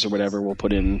card games or whatever. We'll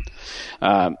put in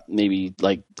maybe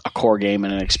like a core game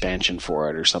and an expansion for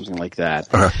it or something like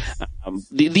that. Okay.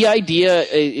 The idea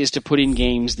is to put in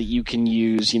games that you can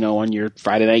use, on your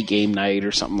Friday night game night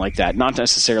or something like that. Not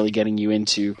necessarily getting you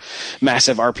into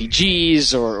massive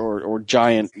RPGs or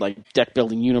giant like deck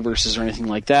building universes or anything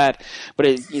like that. But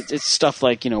it's stuff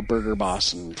like Burger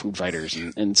Boss and Food Fighters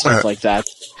and stuff like that.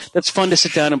 That's fun to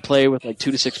sit down and play with like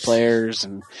 2 to 6 players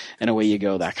and away you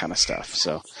go, that kind of stuff.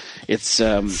 So it's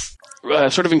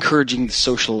sort of encouraging the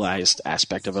socialized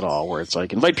aspect of it all, where it's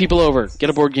like invite people over,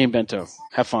 get a board game bento,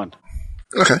 have fun.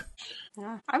 Okay.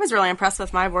 Yeah, I was really impressed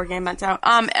with my board game bento.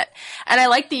 And I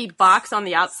like the box on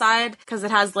the outside because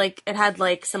it had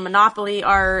some Monopoly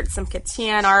art, some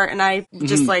Catan art, and I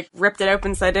just like ripped it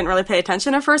open, so I didn't really pay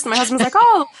attention at first. And my husband was like,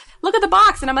 "Oh, look at the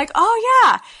box," and I'm like, "Oh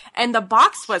yeah," and the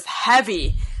box was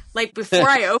heavy. Like before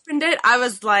I opened it, I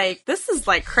was like, "This is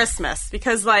like Christmas,"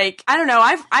 because like I don't know,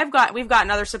 we've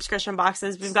gotten other subscription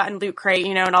boxes, we've gotten Loot Crate,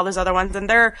 and all those other ones, and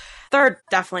they're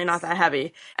definitely not that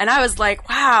heavy. And I was like,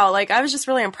 wow, like I was just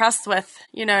really impressed with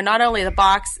not only the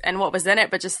box and what was in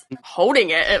it, but just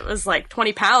holding it. It was like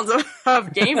 20 pounds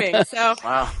of gaming. So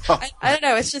Wow. I don't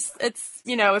know. It's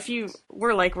if you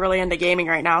were like really into gaming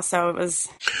right now, so it was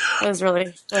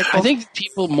really, really cool. I think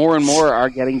people more and more are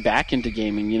getting back into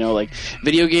gaming. Like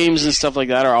video games and stuff like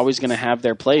that are always going to have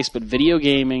their place, but video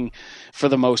gaming, for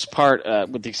the most part,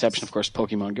 with the exception, of course,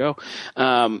 Pokemon Go,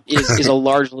 is a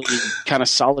largely kind of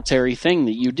solitary thing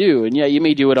that you do. And yeah, you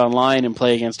may do it online and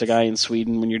play against a guy in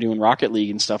Sweden when you're doing Rocket League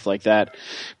and stuff like that.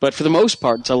 But for the most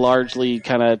part, it's a largely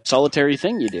kind of solitary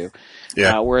thing you do.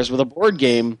 Yeah. Whereas with a board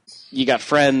game, you got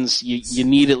friends, you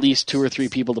need at least 2 or 3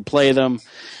 people to play them.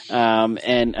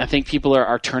 And I think people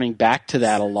are turning back to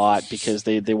that a lot because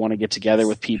they want to get together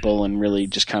with people and really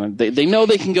just kind of they know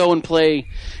they can go and play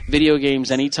video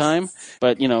games anytime,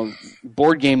 but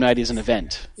board game night is an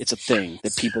event. It's a thing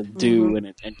that people do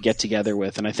and get together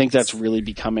with, and I think that's really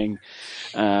becoming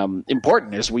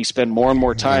important as we spend more and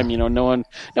more time. No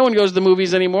one goes to the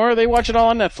movies anymore. They watch it all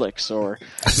on Netflix or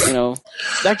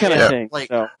that kind of thing.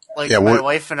 My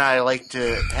wife and I like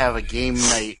to have a game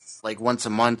night like once a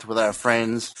month with our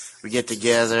friends. We get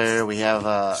together, we have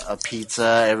a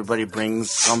pizza, everybody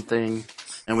brings something,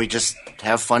 and we just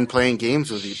have fun playing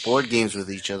board games with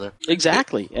each other.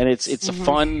 Exactly. And it's a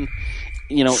fun,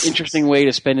 interesting way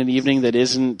to spend an evening that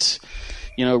isn't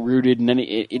rooted in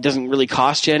it doesn't really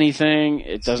cost you anything.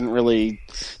 It doesn't really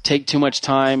take too much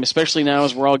time, especially now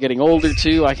as we're all getting older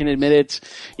too. I can admit it.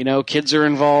 Kids are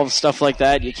involved, stuff like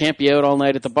that. You can't be out all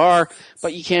night at the bar,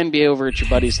 but you can be over at your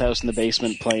buddy's house in the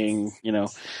basement playing,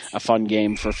 a fun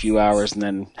game for a few hours and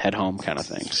then head home kind of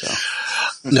thing. So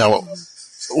now,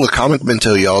 with Comic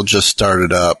Bento, y'all just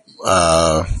started up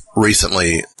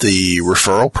recently the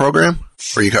referral program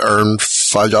where you can earn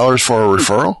 $5 for a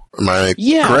referral. Am I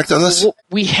correct on this? Well,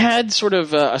 we had sort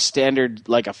of a standard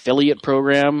like affiliate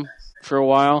program for a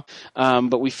while,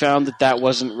 but we found that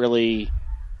wasn't really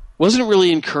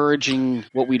encouraging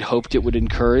what we'd hoped it would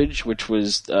encourage, which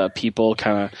was people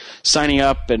kind of signing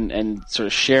up and sort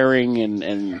of sharing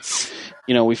and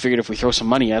we figured if we throw some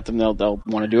money at them, they'll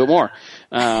want to do it more.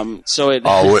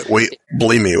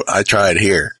 Believe me, I tried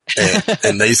here,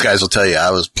 and these guys will tell you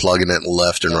I was plugging it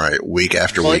left and right, week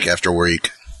after week after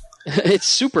week. It's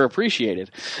super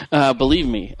appreciated, believe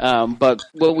me. But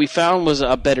what we found was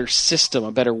a better system,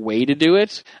 a better way to do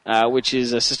it, which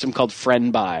is a system called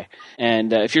Friend Buy.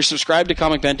 And if you're subscribed to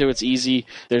Comic Bento, it's easy.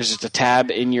 There's just a tab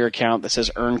in your account that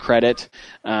says Earn Credit,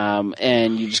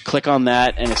 and you just click on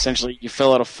that, and essentially you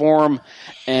fill out a form,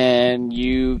 and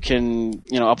you can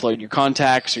upload your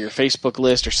contacts or your Facebook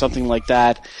list or something like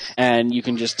that, and you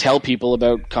can just tell people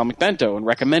about Comic Bento and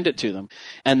recommend it to them.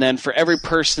 And then for every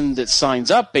person that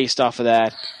signs up based off of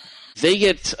that, they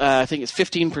get I think it's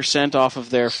 15% off of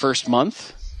their first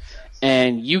month,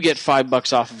 and you get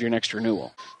 $5 off of your next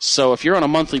renewal. So if you're on a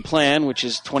monthly plan, which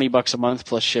is $20 a month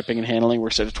plus shipping and handling, we're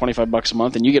set at $25 a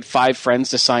month, and you get 5 friends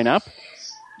to sign up,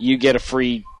 you get a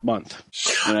free month.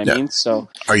 You know what I mean? So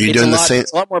are you doing the same?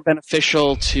 It's a lot more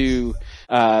beneficial to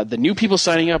the new people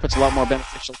signing up. It's a lot more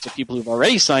beneficial to people who've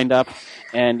already signed up,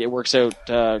 and it works out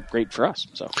great for us.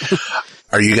 So,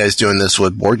 are you guys doing this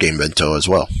with Board Game Bento as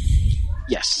well?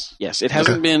 Yes. It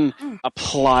hasn't been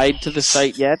applied to the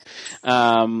site yet.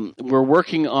 We're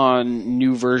working on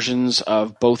new versions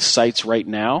of both sites right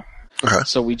now. Okay.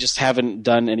 So we just haven't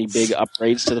done any big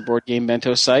upgrades to the Board Game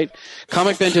Bento site.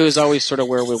 Comic Bento is always sort of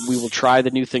where we will try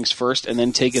the new things first and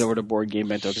then take it over to Board Game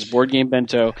Bento, because Board Game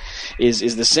Bento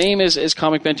is the same as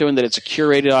Comic Bento in that it's a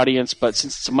curated audience, but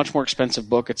since it's a much more expensive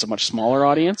book, it's a much smaller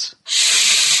audience.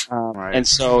 Right. And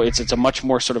so it's a much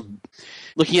more sort of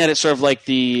looking at it sort of like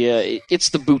it's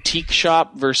the boutique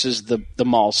shop versus the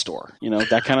mall store,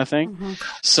 that kind of thing. Mm-hmm.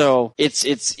 So it's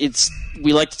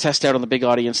we like to test out on the big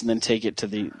audience and then take it to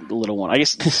the little one. I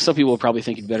guess some people will probably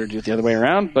think you'd better do it the other way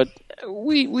around, but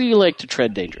we like to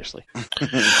tread dangerously.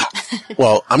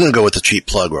 Well, I'm going to go with the cheap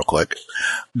plug real quick.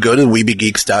 Go to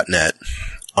weebiegeeks.net.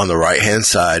 On the right-hand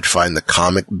side, find the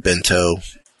Comic Bento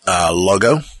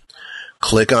logo.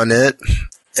 Click on it.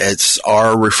 It's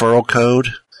our referral code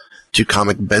to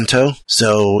Comic Bento.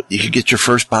 So you can get your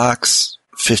first box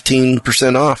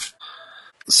 15% off.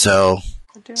 So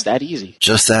it's that easy.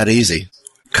 Just that easy.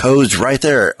 Code's right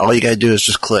there. All you got to do is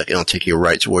just click. It'll take you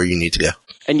right to where you need to go.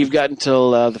 And you've got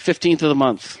until the 15th of the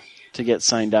month to get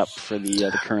signed up for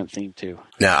the current theme, too.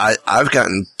 Now, I've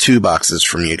gotten 2 boxes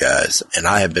from you guys, and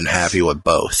I have been happy with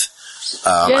both.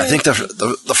 I think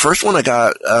the first one I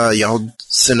got, y'all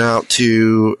sent out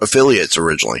to affiliates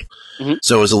originally. Mm-hmm.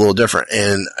 So it was a little different.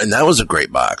 And that was a great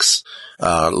box.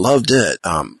 Loved it.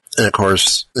 And of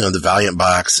course, the Valiant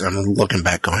box, I'm looking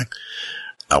back going,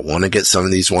 I want to get some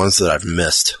of these ones that I've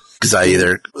missed. Because I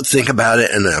either think about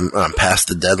it and I'm past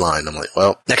the deadline. I'm like,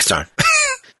 well, next time.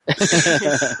 But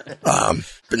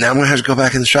now I'm going to have to go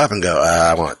back in the shop and go,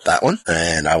 I want that one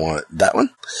and I want that one.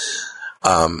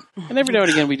 And every now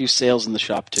and again we do sales in the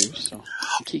shop too, so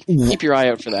keep your eye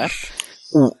out for that.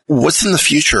 What's in the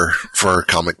future for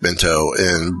Comic Bento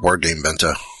and Board Game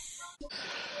Bento?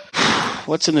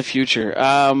 What's in the future?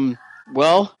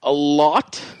 Well, a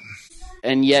lot,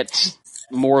 and yet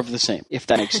more of the same, if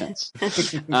that makes sense.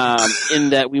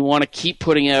 In that we want to keep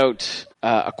putting out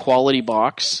a quality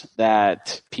box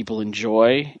that people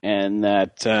enjoy and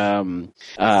that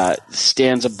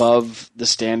stands above the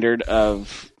standard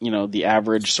of the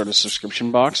average sort of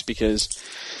subscription box, because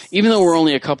even though we're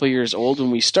only a couple of years old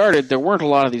when we started, there weren't a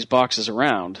lot of these boxes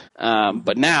around.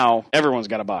 But now everyone's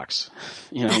got a box.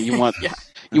 You want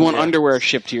you want underwear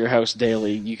shipped to your house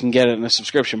daily. You can get it in a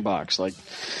subscription box.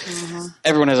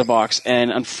 Everyone has a box, and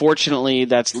unfortunately,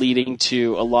 that's leading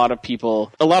to a lot of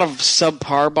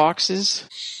subpar boxes.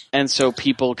 And so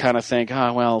people kind of think,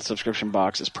 subscription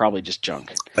box is probably just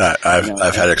junk.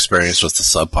 I've had experience with the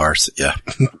subpars, yeah.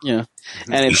 Yeah.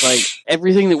 And it's like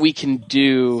everything that we can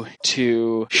do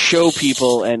to show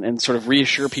people and sort of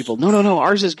reassure people, no,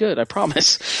 ours is good, I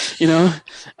promise. We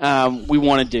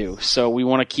want to do. So we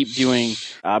want to keep doing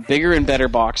bigger and better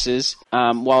boxes,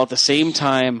 while at the same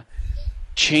time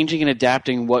changing and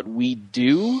adapting what we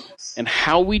do and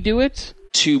how we do it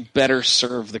to better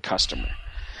serve the customer.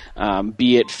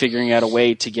 Be it figuring out a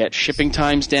way to get shipping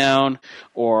times down,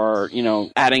 or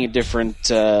adding a different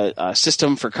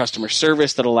system for customer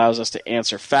service that allows us to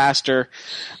answer faster,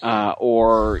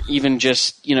 or even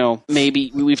just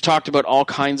maybe we've talked about all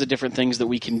kinds of different things that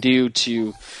we can do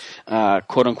to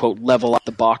quote unquote level up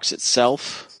the box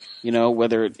itself.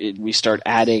 Whether we start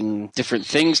adding different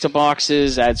things to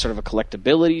boxes, add sort of a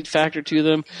collectability factor to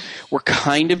them. We're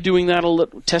kind of doing that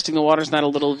testing the waters not a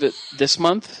little bit this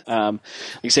month. Like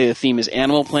I say, the theme is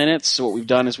Animal Planets. So what we've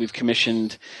done is we've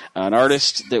commissioned an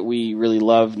artist that we really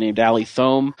love named Ali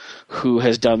Thome, who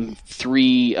has done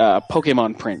 3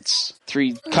 Pokemon prints,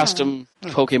 3 custom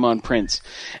Pokemon prints,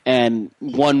 and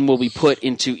one will be put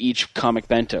into each Comic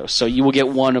Bento. So you will get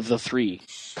one of the 3.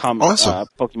 Awesome.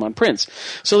 Pokemon prints.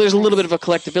 So there's a little bit of a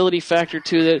collectability factor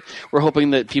to it. We're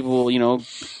hoping that people will,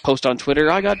 post on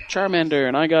Twitter, I got Charmander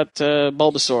and I got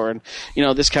Bulbasaur and,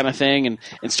 this kind of thing,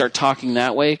 and start talking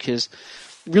that way, because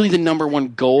really the number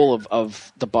one goal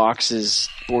of the boxes,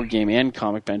 Board Game and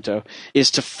Comic Bento, is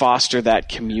to foster that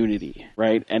community,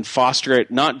 right? And foster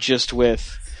it not just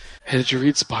with, hey, did you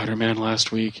read Spider-Man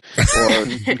last week? Or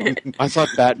I thought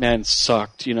Batman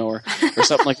sucked, or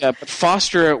something like that. But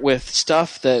foster it with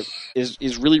stuff that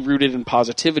is really rooted in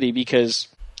positivity, because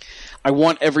I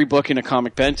want every book in a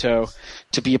Comic Bento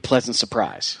to be a pleasant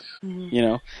surprise.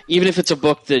 Even if it's a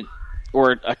book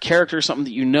or a character or something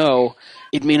that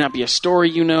it may not be a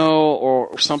story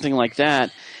or something like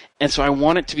that. And so I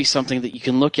want it to be something that you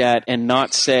can look at and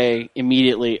not say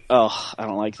immediately, oh, I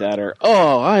don't like that, or,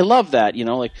 oh, I love that.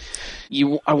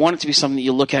 I want it to be something that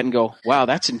you look at and go, wow,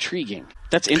 that's intriguing.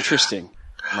 That's interesting.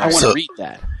 I want to read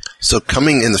that. So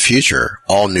coming in the future,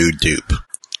 all new dupe.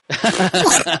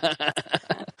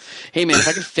 hey man, if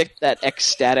I could fit that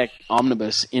X-Static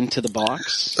Omnibus into the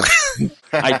box,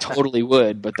 I totally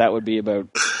would, but that would be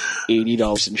about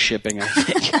 $80 in shipping, I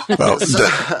think. Well,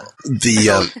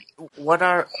 what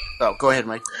are? Oh, go ahead,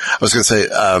 Mike. I was going to say,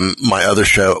 my other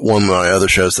show, one of my other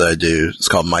shows that I do is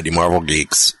called Mighty Marvel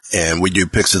Geeks, and we do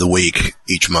picks of the week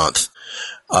each month.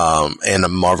 And a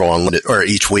Marvel Unlimited, or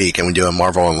each week, and we do a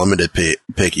Marvel Unlimited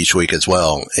pick each week as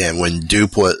well. And when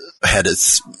Dupe had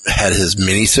his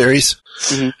miniseries,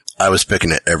 mm-hmm. I was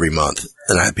picking it every month,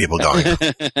 and I had people going,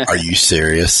 "Are you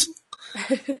serious?"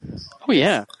 Oh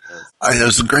yeah, it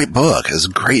was a great book. It was a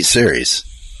great series,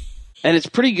 and it's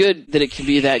pretty good that it can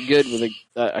be that good with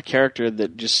a character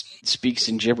that just speaks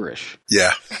in gibberish.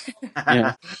 Yeah.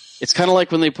 Yeah. It's kind of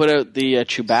like when they put out the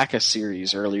Chewbacca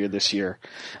series earlier this year.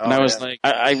 And I was like,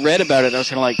 I read about it, and I was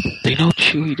kind of like, they know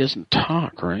Chewie doesn't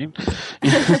talk, right?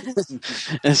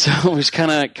 And so it was kind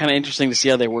of interesting to see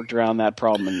how they worked around that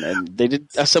problem. And they did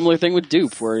a similar thing with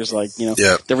Dupe, where it's like,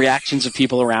 the reactions of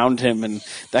people around him and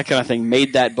that kind of thing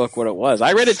made that book what it was.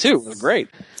 I read it too. It was great.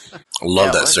 I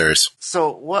love that series.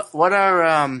 So what are,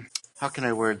 how can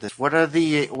I word this? What do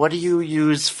you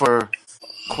use for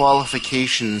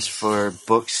qualifications for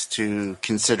books to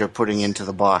consider putting into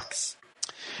the box?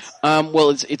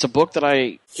 Well, it's a book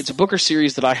it's a book or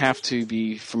series that I have to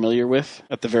be familiar with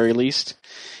at the very least,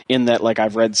 in that like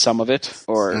I've read some of it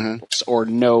or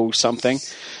know something.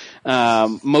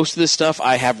 Most of this stuff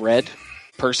I have read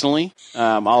personally.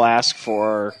 I'll ask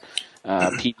for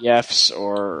PDFs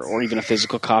or even a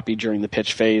physical copy during the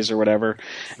pitch phase or whatever.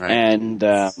 Right. And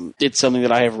it's something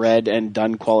that I have read and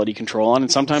done quality control on.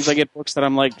 And sometimes I get books that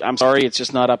I'm like, I'm sorry, it's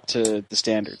just not up to the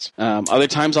standards. Other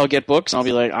times I'll get books and I'll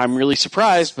be like, I'm really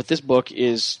surprised, but this book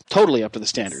is totally up to the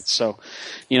standards. So,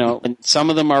 and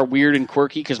some of them are weird and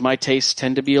quirky because my tastes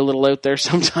tend to be a little out there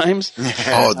sometimes.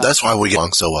 Oh, that's why we get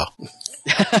along so well.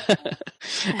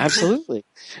 Absolutely.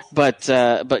 But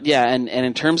yeah, and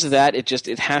in terms of that,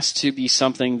 it has to be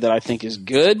something that I think is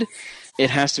good. It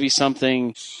has to be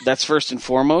something that's first and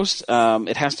foremost.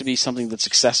 It has to be something that's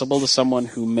accessible to someone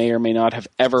who may or may not have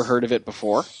ever heard of it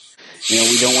before.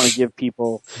 We don't want to give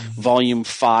people volume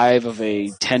 5 of a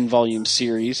 10-volume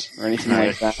series or anything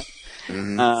like that.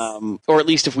 Mm-hmm. Or at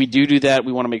least if we do that,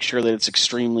 we want to make sure that it's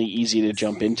extremely easy to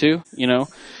jump into,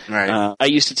 Right. I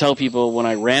used to tell people when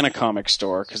I ran a comic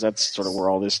store, because that's sort of where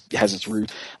all this has its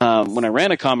root. When I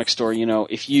ran a comic store,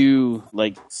 if you,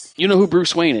 know who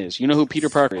Bruce Wayne is, you know who Peter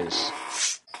Parker is,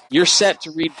 you're set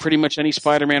to read pretty much any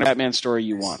Spider-Man or Batman story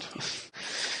you want.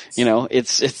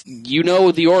 It's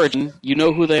the origin, you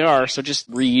know who they are, so just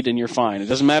read and you're fine. It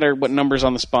doesn't matter what number's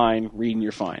on the spine, read and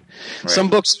you're fine. Right. Some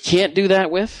books you can't do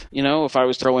that with. If I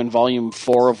was to throw in volume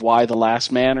 4 of Y the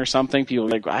Last Man or something, people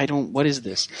are like, what is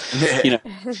this?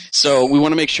 So we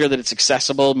want to make sure that it's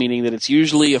accessible, meaning that it's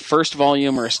usually a first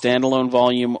volume or a standalone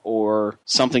volume or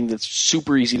something that's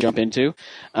super easy to jump into.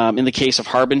 In the case of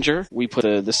Harbinger, we put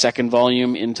the second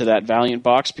volume into that Valiant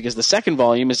box because the second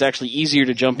volume is actually easier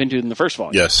to jump into than the first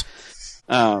volume. Yes.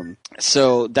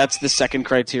 So that's the second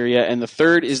criteria. And the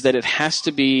third is that it has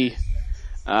to be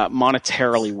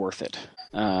monetarily worth it.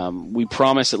 We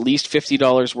promise at least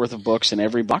 $50 worth of books in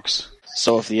every box.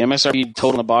 So if the MSRP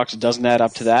total in the box doesn't add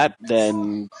up to that,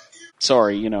 then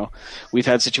sorry, we've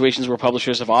had situations where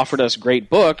publishers have offered us great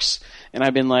books, and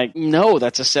I've been like, no,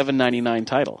 that's a $7.99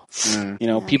 title.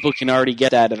 People can already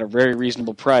get that at a very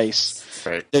reasonable price.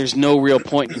 Right. There's no real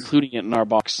point in including it in our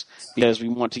box because we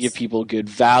want to give people good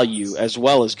value as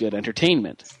well as good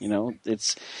entertainment.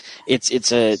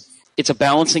 It's a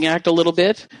balancing act a little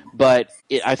bit, but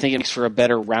I think it makes for a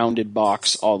better rounded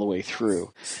box all the way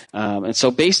through. And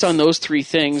so based on those three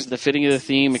things, the fitting of the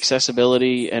theme,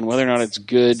 accessibility, and whether or not it's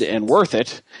good and worth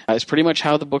it, is pretty much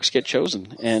how the books get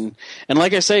chosen. And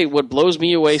like I say, what blows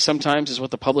me away sometimes is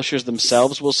what the publishers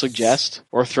themselves will suggest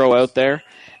or throw out there.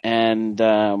 And,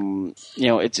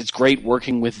 it's great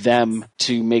working with them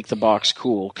to make the box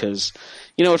cool because,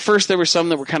 at first there were some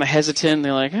that were kind of hesitant.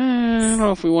 They're like, I don't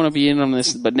know if we want to be in on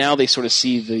this. But now they sort of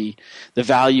see the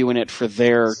value in it for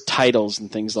their titles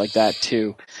and things like that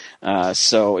too.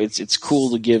 So it's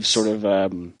cool to give sort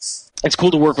of, it's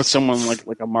cool to work with someone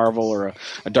like a Marvel or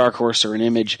a Dark Horse or an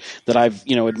Image that I've,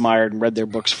 admired and read their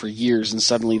books for years. And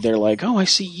suddenly they're like, oh, I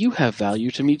see you have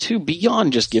value to me too,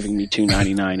 beyond just giving me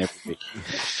 $2.99 every week.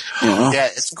 Yeah,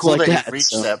 it's cool like that you've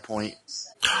reached that point.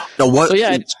 Now, what? So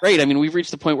yeah, it's great. I mean, we've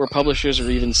reached the point where publishers are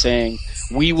even saying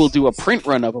we will do a print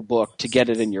run of a book to get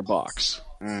it in your box.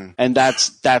 And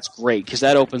that's great because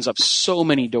that opens up so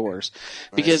many doors.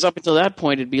 Because up until that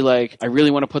point, it'd be like, I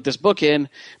really want to put this book in,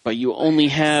 but you only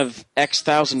have X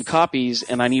thousand copies,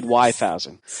 and I need Y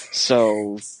thousand,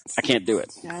 so I can't do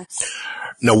it. Yeah.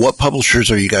 Now, what publishers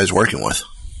are you guys working with?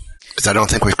 Because I don't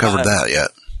think we've covered that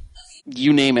yet.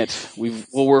 You name it,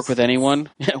 we'll work with anyone.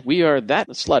 We are that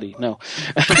slutty. No,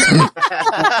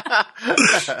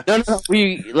 no.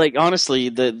 We honestly,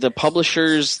 the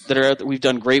publishers that are out there, we've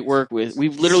done great work with.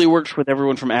 We've literally worked with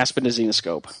everyone from Aspen to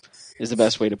Xenoscope, is the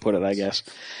best way to put it, I guess.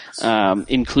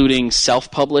 Including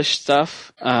self-published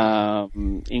stuff,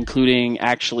 including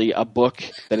actually a book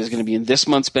that is going to be in this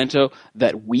month's bento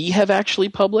that we have actually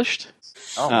published.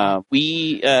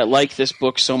 We like this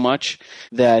book so much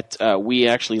that we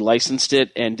actually licensed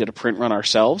it and did a print run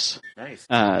ourselves. Nice.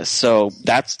 So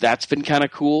that's been kind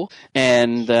of cool,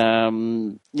 and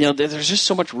there's just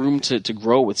so much room to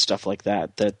grow with stuff like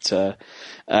that.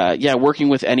 Working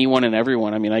with anyone and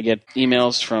everyone. I mean, I get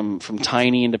emails from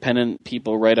tiny independent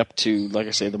people right up to, like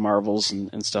I say, the Marvels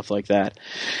and stuff like that.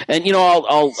 And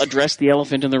I'll address the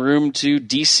elephant in the room too.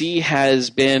 DC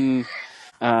has been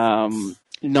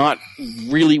not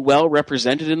really well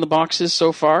represented in the boxes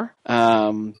so far.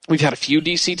 We've had a few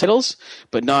DC titles,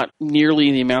 but not nearly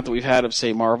the amount that we've had of,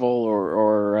 say, Marvel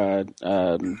or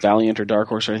Valiant or Dark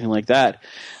Horse or anything like that.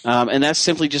 And that's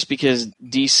simply just because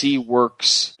DC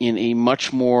works in a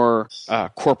much more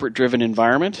corporate-driven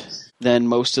environment than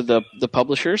most of the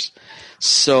publishers.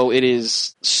 So it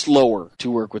is slower to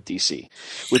work with DC.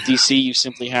 With DC, you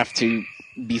simply have to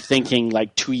be thinking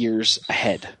like 2 years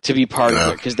ahead to be part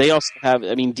of it, because they also have,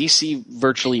 DC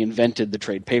virtually invented the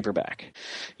trade paperback.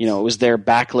 It was their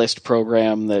backlist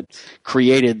program that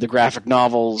created the graphic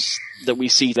novels that we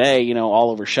see today, all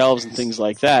over shelves and things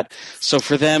like that. So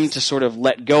for them to sort of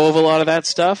let go of a lot of that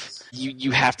stuff,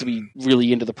 you have to be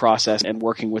really into the process and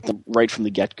working with them right from the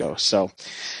get-go. So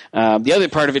the other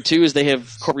part of it, too, is they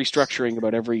have corporate restructuring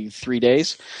about every 3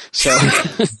 days. So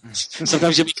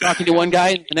sometimes you'll be talking to one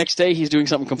guy, and the next day he's doing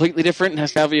something completely different and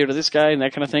has to have you to this guy and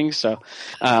that kind of thing. So,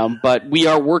 but we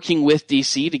are working with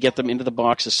DC to get them into the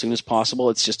box as soon as possible.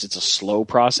 It's a slow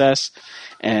process.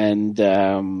 And,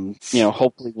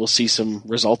 hopefully we'll see some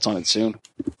results on it soon.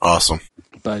 Awesome.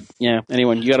 But yeah,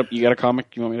 anyone, you got a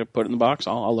comic you want me to put in the box?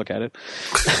 I'll look at it.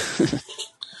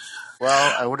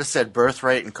 Well, I would have said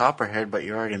Birthright and Copperhead, but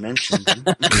you already mentioned them.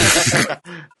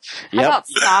 How about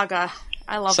Saga?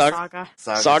 I love Saga.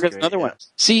 Saga's another one.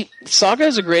 See, Saga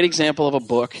is a great example of a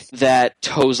book that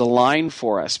toes a line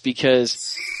for us,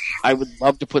 because I would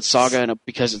love to put Saga in it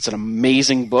because it's an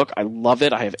amazing book. I love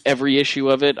it. I have every issue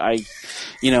of it. I've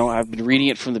been reading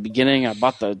it from the beginning. I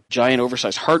bought the giant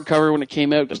oversized hardcover when it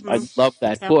came out because I love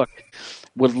that book.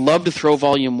 Would love to throw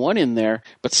volume 1 in there,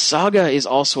 but Saga is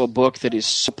also a book that is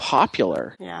so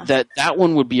popular that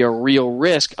one would be a real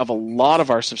risk of a lot of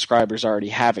our subscribers already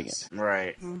having it.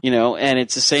 Right. And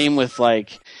it's the same with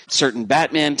like certain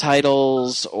Batman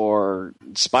titles or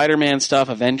Spider-Man stuff,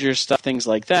 Avengers stuff, things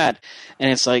like that.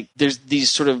 And it's like there's these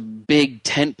sort of big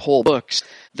tentpole books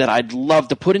that I'd love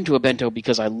to put into a bento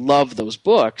because I love those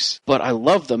books, but I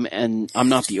love them and I'm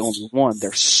not the only one.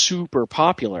 They're super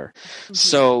popular. Mm-hmm.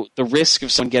 So the risk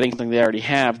of someone getting something they already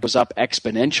have goes up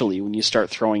exponentially when you start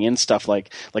throwing in stuff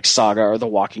like Saga or The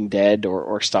Walking Dead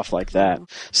or stuff like that.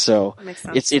 So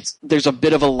it's there's a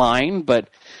bit of a line, but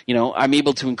I'm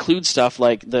able to include stuff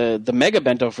like the Mega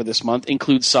Bento for this month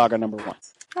includes Saga number 1.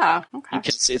 Oh, okay.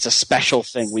 It's a special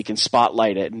thing. We can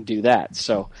spotlight it and do that.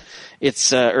 So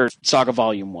it's or Saga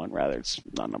Volume 1 rather. It's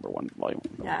not number 1, Volume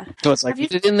 1. Yeah. So it's like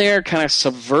put it in there kind of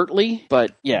subvertly,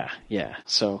 but yeah.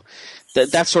 So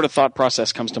that sort of thought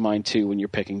process comes to mind too when you're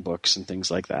picking books and things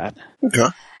like that. Okay.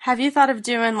 Have you thought of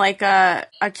doing like a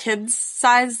kid's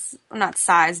size, not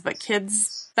size, but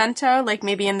kids bento, like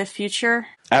maybe in the future?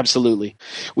 Absolutely.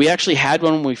 We actually had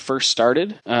one when we first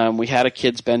started. We had a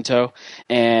kid's bento,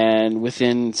 and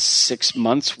within 6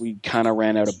 months, we kind of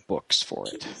ran out of books for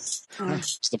it.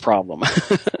 That's the problem.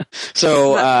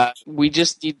 So we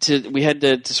just we had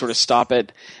to sort of stop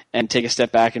it and take a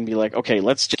step back and be like, okay,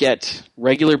 let's just get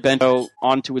regular bento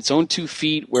onto its own 2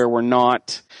 feet where we're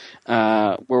not,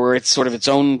 where it's sort of its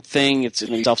own thing, it's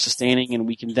self-sustaining, and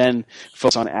we can then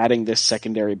focus on adding this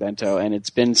secondary bento. And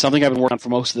it's been something I've been working on for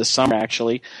most of the summer,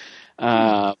 actually.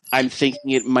 I'm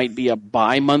thinking it might be a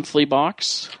bi-monthly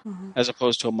box as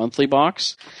opposed to a monthly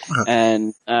box.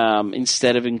 And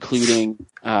instead of including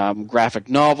graphic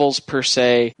novels per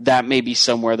se, that may be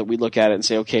somewhere that we look at it and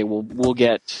say, okay, we'll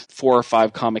get 4 or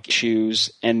 5 comic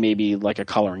issues and maybe like a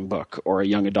coloring book or a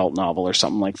young adult novel or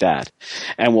something like that.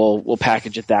 And we'll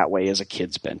package it that way as a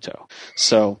kid's bento.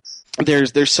 So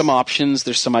there's some options,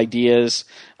 there's some ideas.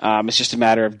 It's just a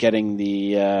matter of getting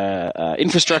the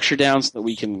infrastructure down so that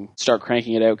we can start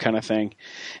cranking it out, kind of thing.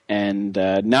 And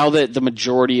now that the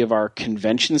majority of our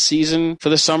convention season for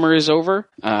the summer is over,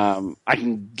 I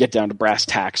can get down to brass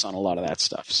tacks on a lot of that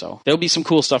stuff. So there'll be some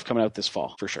cool stuff coming out this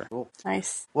fall for sure. Cool.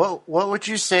 Nice. What would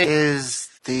you say is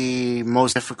the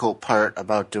most difficult part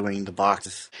about doing the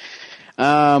boxes?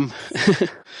 The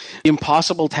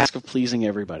impossible task of pleasing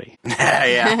everybody.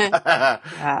 Yeah.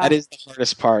 That is the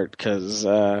hardest part because,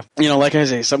 like I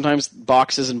say, sometimes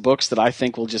boxes and books that I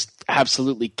think will just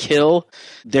absolutely kill,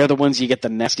 they're the ones you get the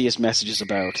nastiest messages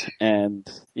about. And,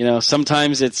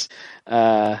 sometimes it's,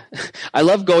 I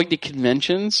love going to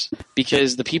conventions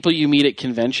because the people you meet at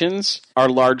conventions are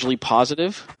largely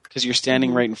positive. Because you're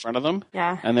standing right in front of them,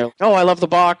 Yeah. and they're like, "Oh, I love the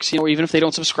box." Even if they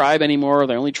don't subscribe anymore, or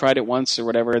they only tried it once or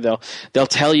whatever, they'll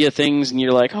tell you things, and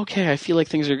you're like, "Okay, I feel like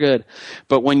things are good."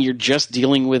 But when you're just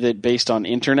dealing with it based on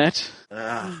internet,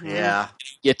 Yeah.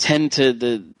 you tend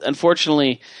to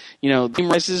unfortunately, the game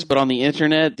rises, but on the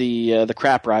internet, the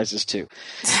crap rises too,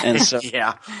 and so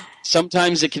Yeah.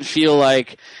 sometimes it can feel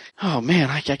like, oh man,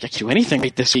 I can't do anything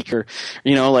right this week, or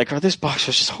this box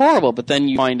was just horrible. But then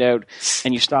you find out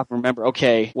and you stop and remember,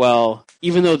 okay, well,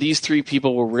 even though these 3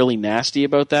 people were really nasty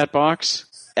about that box,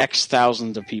 X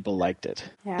thousands of people liked it.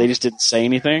 Yeah. They just didn't say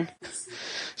anything.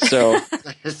 So,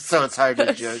 So it's hard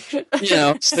to judge.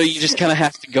 so you just kind of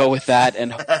have to go with that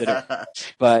and hope that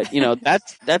but,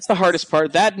 that's the hardest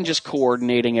part. That and just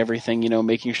coordinating everything,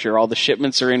 making sure all the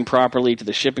shipments are in properly to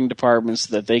the shipping departments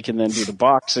so that they can then do the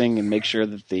boxing and make sure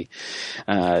that the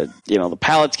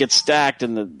pallets get stacked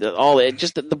and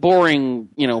the boring,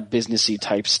 businessy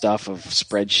type stuff of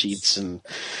spreadsheets and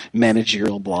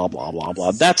managerial blah, blah, blah,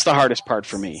 blah. That's the hardest part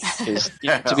for me is,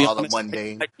 to be all honest, the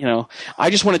mundane. I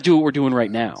just want to do what we're doing right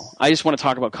now. I just want to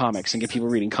talk about comics and get people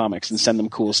reading comics and send them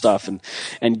cool stuff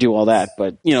and do all that.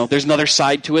 But, there's another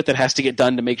side to it that has to get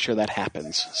done to make sure that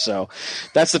happens. So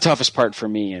that's the toughest part for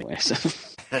me anyway.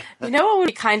 What would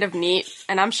be kind of neat,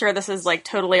 and I'm sure this is like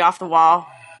totally off the wall,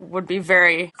 would be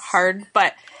very hard,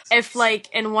 but if like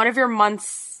in one of your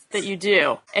months that you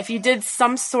do, if you did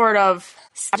some sort of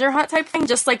scavenger hunt type thing,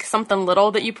 just like something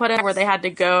little that you put in where they had to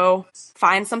go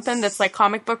find something that's like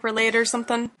comic book related or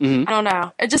something. Mm-hmm. I don't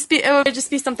know. It would just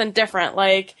be something different.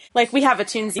 Like we have a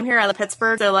Toons here out of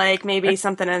Pittsburgh, so like maybe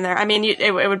something in there. I mean,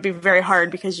 it would be very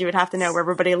hard because you would have to know where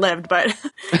everybody lived, but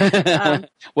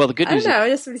well, the good news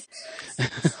is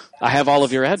I have all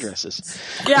of your addresses.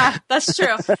 Yeah, that's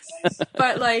true.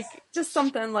 But like just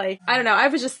something like, I don't know.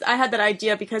 I had that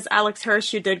idea because Alex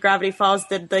Hirsch, who did Gravity Falls,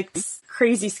 did like this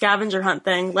crazy scavenger hunt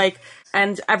thing, like,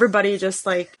 and everybody just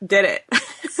like did it.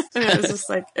 And it was just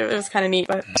like, it was kind of neat.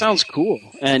 But sounds cool.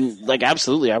 And like,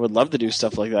 absolutely, I would love to do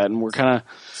stuff like that. And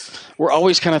we're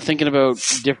always kind of thinking about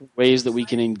different ways that we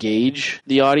can engage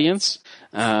the audience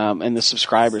and the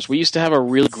subscribers. We used to have a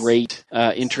really great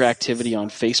interactivity on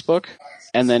Facebook.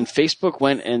 And then Facebook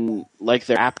went and, like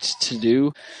they're apt to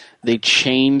do, they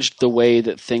changed the way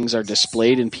that things are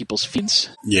displayed in people's feeds.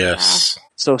 Yes.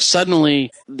 So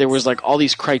suddenly there was like all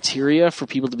these criteria for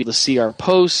people to be able to see our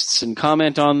posts and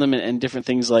comment on them and different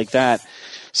things like that.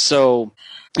 So,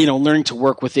 learning to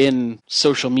work within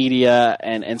social media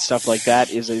and stuff like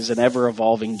that is an ever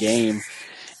evolving game.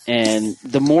 And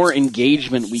the more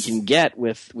engagement we can get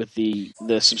with the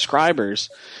subscribers,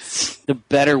 the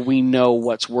better we know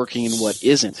what's working and what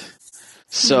isn't.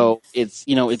 So it's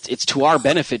to our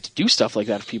benefit to do stuff like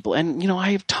that for people. And,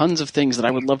 I have tons of things that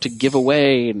I would love to give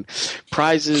away and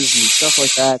prizes and stuff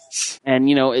like that. And,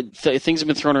 things have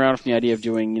been thrown around from the idea of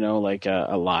doing, like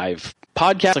a live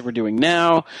podcast like we're doing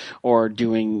now, or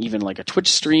doing even like a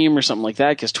Twitch stream or something like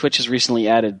that, because Twitch has recently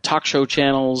added talk show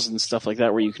channels and stuff like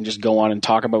that where you can just go on and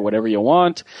talk about whatever you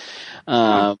want,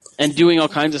 and doing all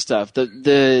kinds of stuff.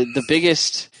 The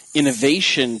biggest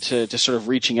innovation to sort of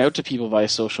reaching out to people via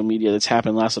social media that's happened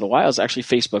in the last little while is actually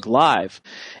Facebook Live.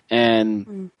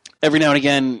 And every now and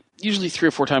again, usually 3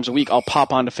 or 4 times a week, I'll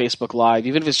pop onto Facebook Live,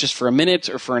 even if it's just for a minute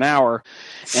or for an hour,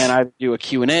 and I do a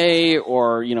Q&A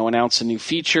or, announce a new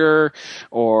feature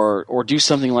or do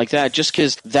something like that, just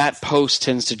because that post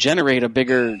tends to generate a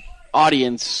bigger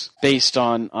audience based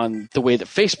on the way that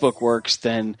Facebook works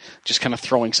than just kind of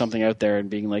throwing something out there and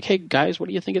being like, hey guys, what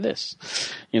do you think of this?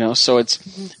 So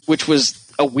it's, which was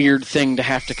a weird thing to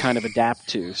have to kind of adapt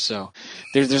to. So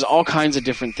there's all kinds of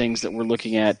different things that we're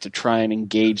looking at to try and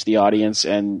engage the audience.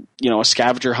 And a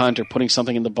scavenger hunt or putting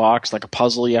something in the box like a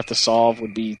puzzle you have to solve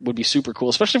would be super cool,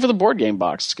 especially for the board game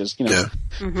box, because there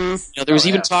was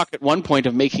even talk at one point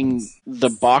of making the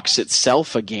box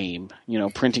itself a game.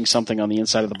 Printing something on the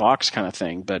inside of the box kind of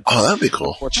thing. But that'd be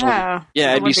cool. It'd be cool. Yeah,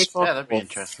 that'd be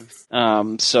interesting.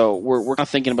 So we're kind of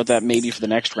thinking about that maybe for the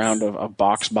next round of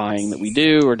box buying that we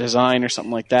do, or design or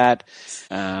something like that.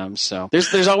 So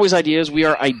there's always ideas. We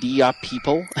are idea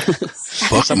people.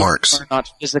 Bookmarks are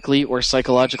not physically or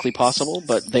psychologically possible,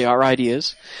 but they are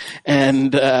ideas,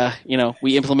 and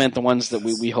we implement the ones that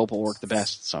we hope will work the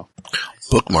best. So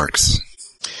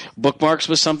Bookmarks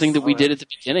was something that we did at the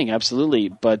beginning, absolutely.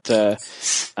 But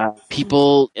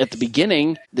people at the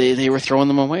beginning, they were throwing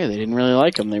them away. They didn't really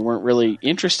like them. They weren't really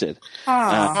interested.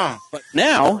 But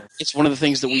now it's one of the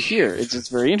things that we hear. It's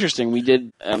very interesting. We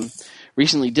did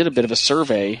recently did a bit of a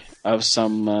survey of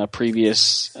some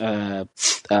previous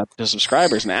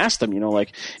subscribers and asked them,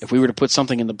 if we were to put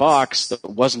something in the box that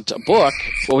wasn't a book,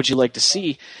 what would you like to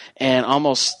see? And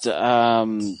almost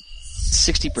 60%,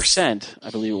 I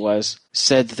believe it was,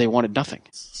 said that they wanted nothing.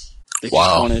 They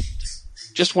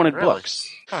just wanted books.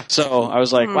 Huh. So I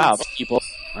was like, wow, people,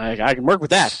 I can work with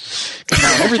that.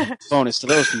 Everything's a bonus to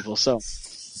those people. So,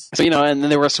 and then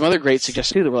there were some other great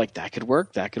suggestions too that were like, that could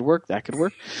work.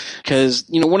 Because,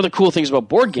 one of the cool things about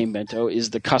Board Game Bento is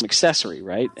the custom accessory,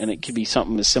 right? And it could be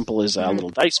something as simple as a little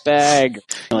dice bag,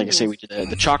 like I say, we did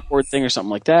the chalkboard thing or something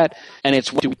like that. And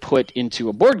it's what do we put into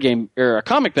a board game or a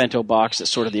comic bento box that's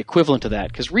sort of the equivalent to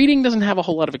that, because reading doesn't have a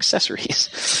whole lot of accessories.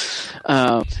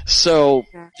 So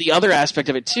the other aspect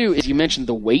of it too is you mentioned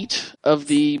the weight of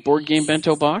the Board Game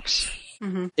Bento box.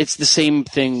 Mm-hmm. It's the same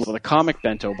thing with a comic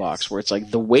bento box, where it's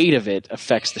like the weight of it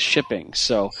affects the shipping.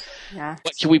 So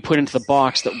what can we put into the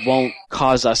box that won't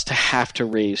cause us to have to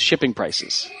raise shipping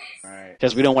prices?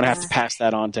 Because we don't want to have to pass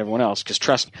that on to everyone else. Because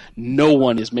trust me, no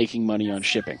one is making money on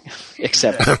shipping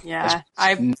except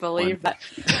I believe that.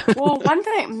 Well, one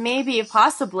thing, maybe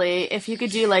possibly, if you could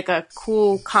do like a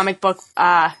cool comic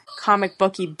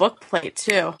booky book plate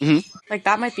too. Mm-hmm. Like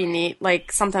that might be neat.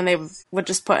 Like something they would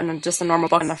just put in just a normal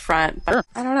book in the front. But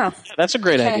I don't know. Yeah, that's a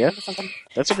great idea.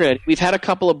 That's a great idea. We've had a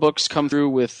couple of books come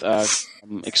through with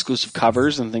exclusive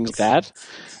covers and things like that.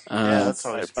 That's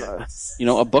always good.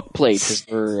 A book plate has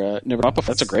never up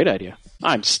before. That's a great idea.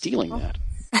 I'm stealing that.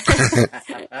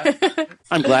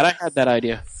 I'm glad I had that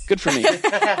idea. Good for me.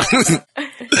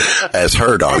 As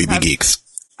heard on WeBe Geeks.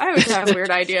 I always have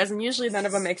weird ideas, and usually none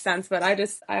of them make sense, but I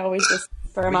always just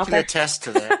throw them out there. We can attest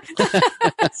to that.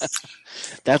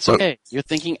 That's okay. You're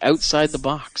thinking outside the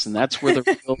box, and that's where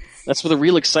the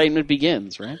real excitement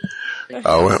begins, right?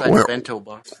 We're bento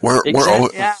box. We're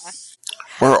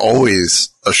always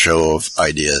a show of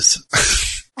ideas.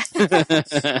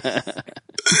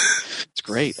 It's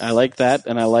great. I like that,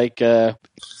 and I like that.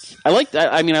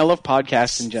 I mean, I love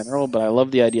podcasts in general, but I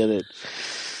love the idea that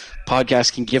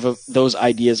podcasts can give those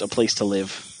ideas a place to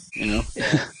live. Yeah.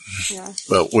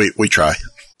 Well, we try.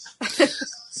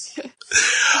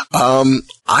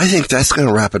 I think that's going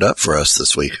to wrap it up for us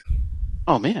this week.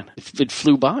 Oh man, it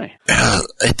flew by. Yeah,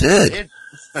 it did.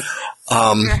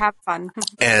 Have fun.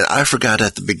 And I forgot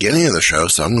at the beginning of the show,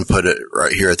 so I'm going to put it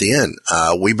right here at the end.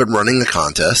 We've been running a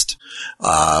contest,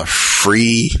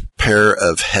 free pair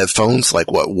of headphones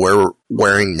like what we're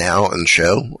wearing now on the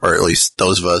show, or at least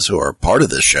those of us who are part of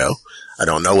this show. I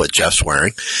don't know what Jeff's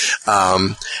wearing.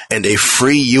 And a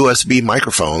free USB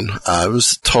microphone. It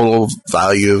was a total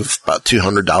value of about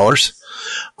 $200.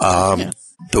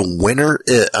 The winner,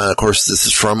 of course, this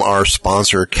is from our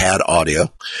sponsor, CAD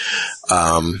Audio.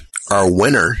 Our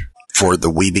winner for the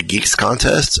WeBe Geeks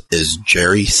contest is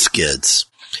Jerry Skids.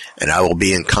 And I will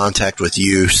be in contact with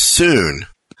you soon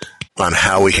on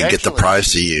how we can get the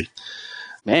prize to you.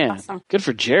 Man, good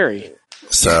for Jerry.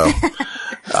 So,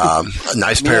 a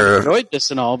nice pair of... I enjoyed this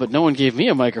and all, but no one gave me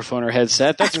a microphone or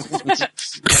headset. That's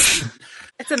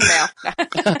it's in the mail.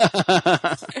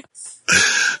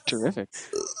 Terrific.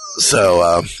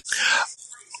 So,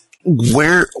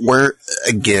 where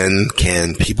again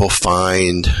can people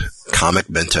find Comic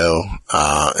Bento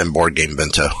and Board Game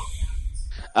Bento?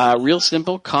 Real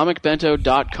simple,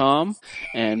 comicbento.com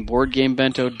and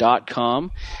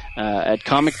boardgamebento.com. At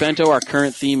Comic Bento, our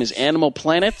current theme is Animal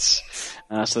Planets.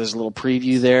 So there's a little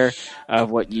preview there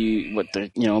of what the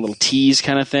little tease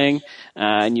kind of thing.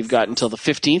 And you've got until the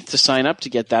 15th to sign up to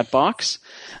get that box.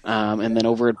 And then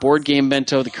over at Board Game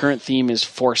Bento, the current theme is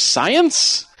For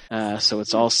Science. So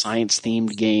it's all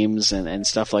science-themed games and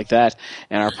stuff like that.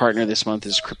 And our partner this month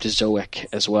is Cryptozoic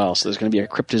as well. So there's going to be a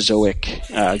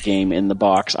Cryptozoic game in the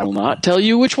box. I will not tell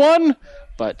you which one,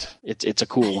 but it's a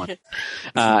cool one.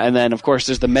 And then, of course,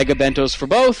 there's the Mega Bentos for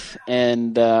both.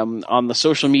 And on the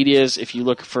social medias, if you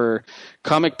look for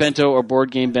Comic Bento or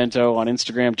Board Game Bento on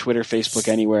Instagram, Twitter, Facebook,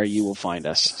 anywhere, you will find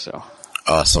us. So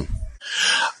Awesome.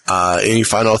 Any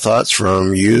final thoughts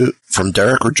from you, from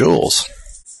Derek or Jules?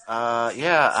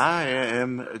 Yeah, I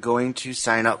am going to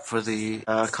sign up for the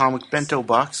Comic Bento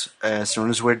box as soon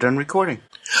as we're done recording.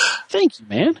 Thank you,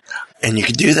 man. And you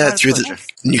could do that through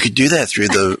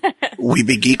the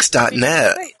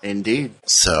weebiegeeks.net. Indeed.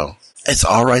 So it's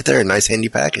all right there. Nice handy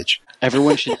package.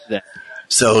 Everyone should do that.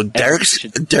 So Derek's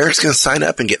going to sign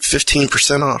up and get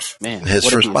 15% off his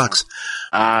first box.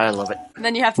 I love it. And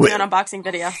then you have to do an unboxing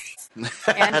video.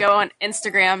 And go on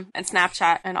Instagram and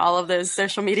Snapchat and all of those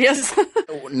social medias.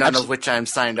 None of which I'm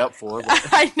signed up for. But.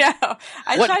 I know.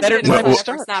 I tried to do it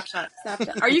for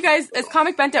Snapchat. Are you guys, is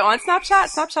Comic Bento on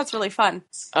Snapchat? Snapchat's really fun.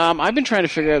 I've been trying to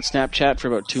figure out Snapchat for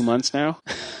about 2 months now.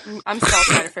 I'm still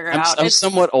trying to figure it out. I'm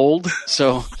somewhat old,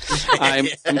 so I'm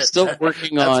still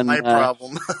working on... That's my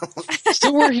problem.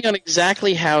 Still working on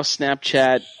exactly how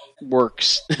Snapchat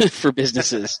works for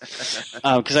businesses,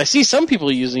 because I see some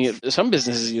people using it, some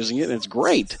businesses using it, and it's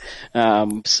great.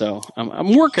 So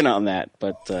I'm working on that,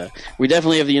 but we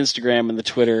definitely have the Instagram and the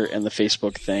Twitter and the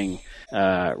Facebook thing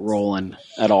rolling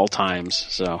at all times.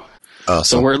 So,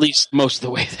 so we're at least most of the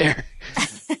way there.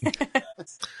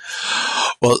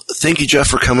 Well, thank you, Jeff,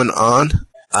 for coming on.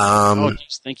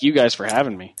 Thank you guys for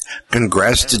having me.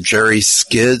 Congrats to Jerry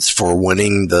Skids for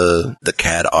winning the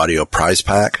CAD Audio prize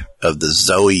pack of the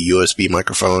Zoe USB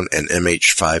microphone and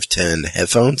MH510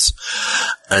 headphones.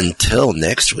 Until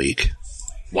next week.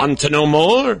 Want to know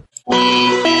more?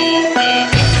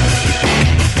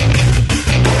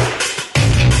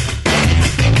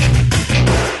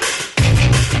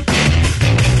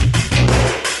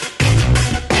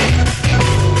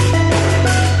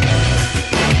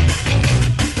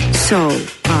 So,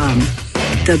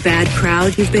 the bad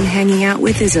crowd you've been hanging out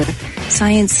with is a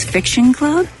science fiction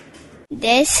club?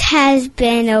 This has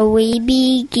been a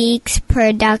Weeby Geeks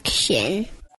production.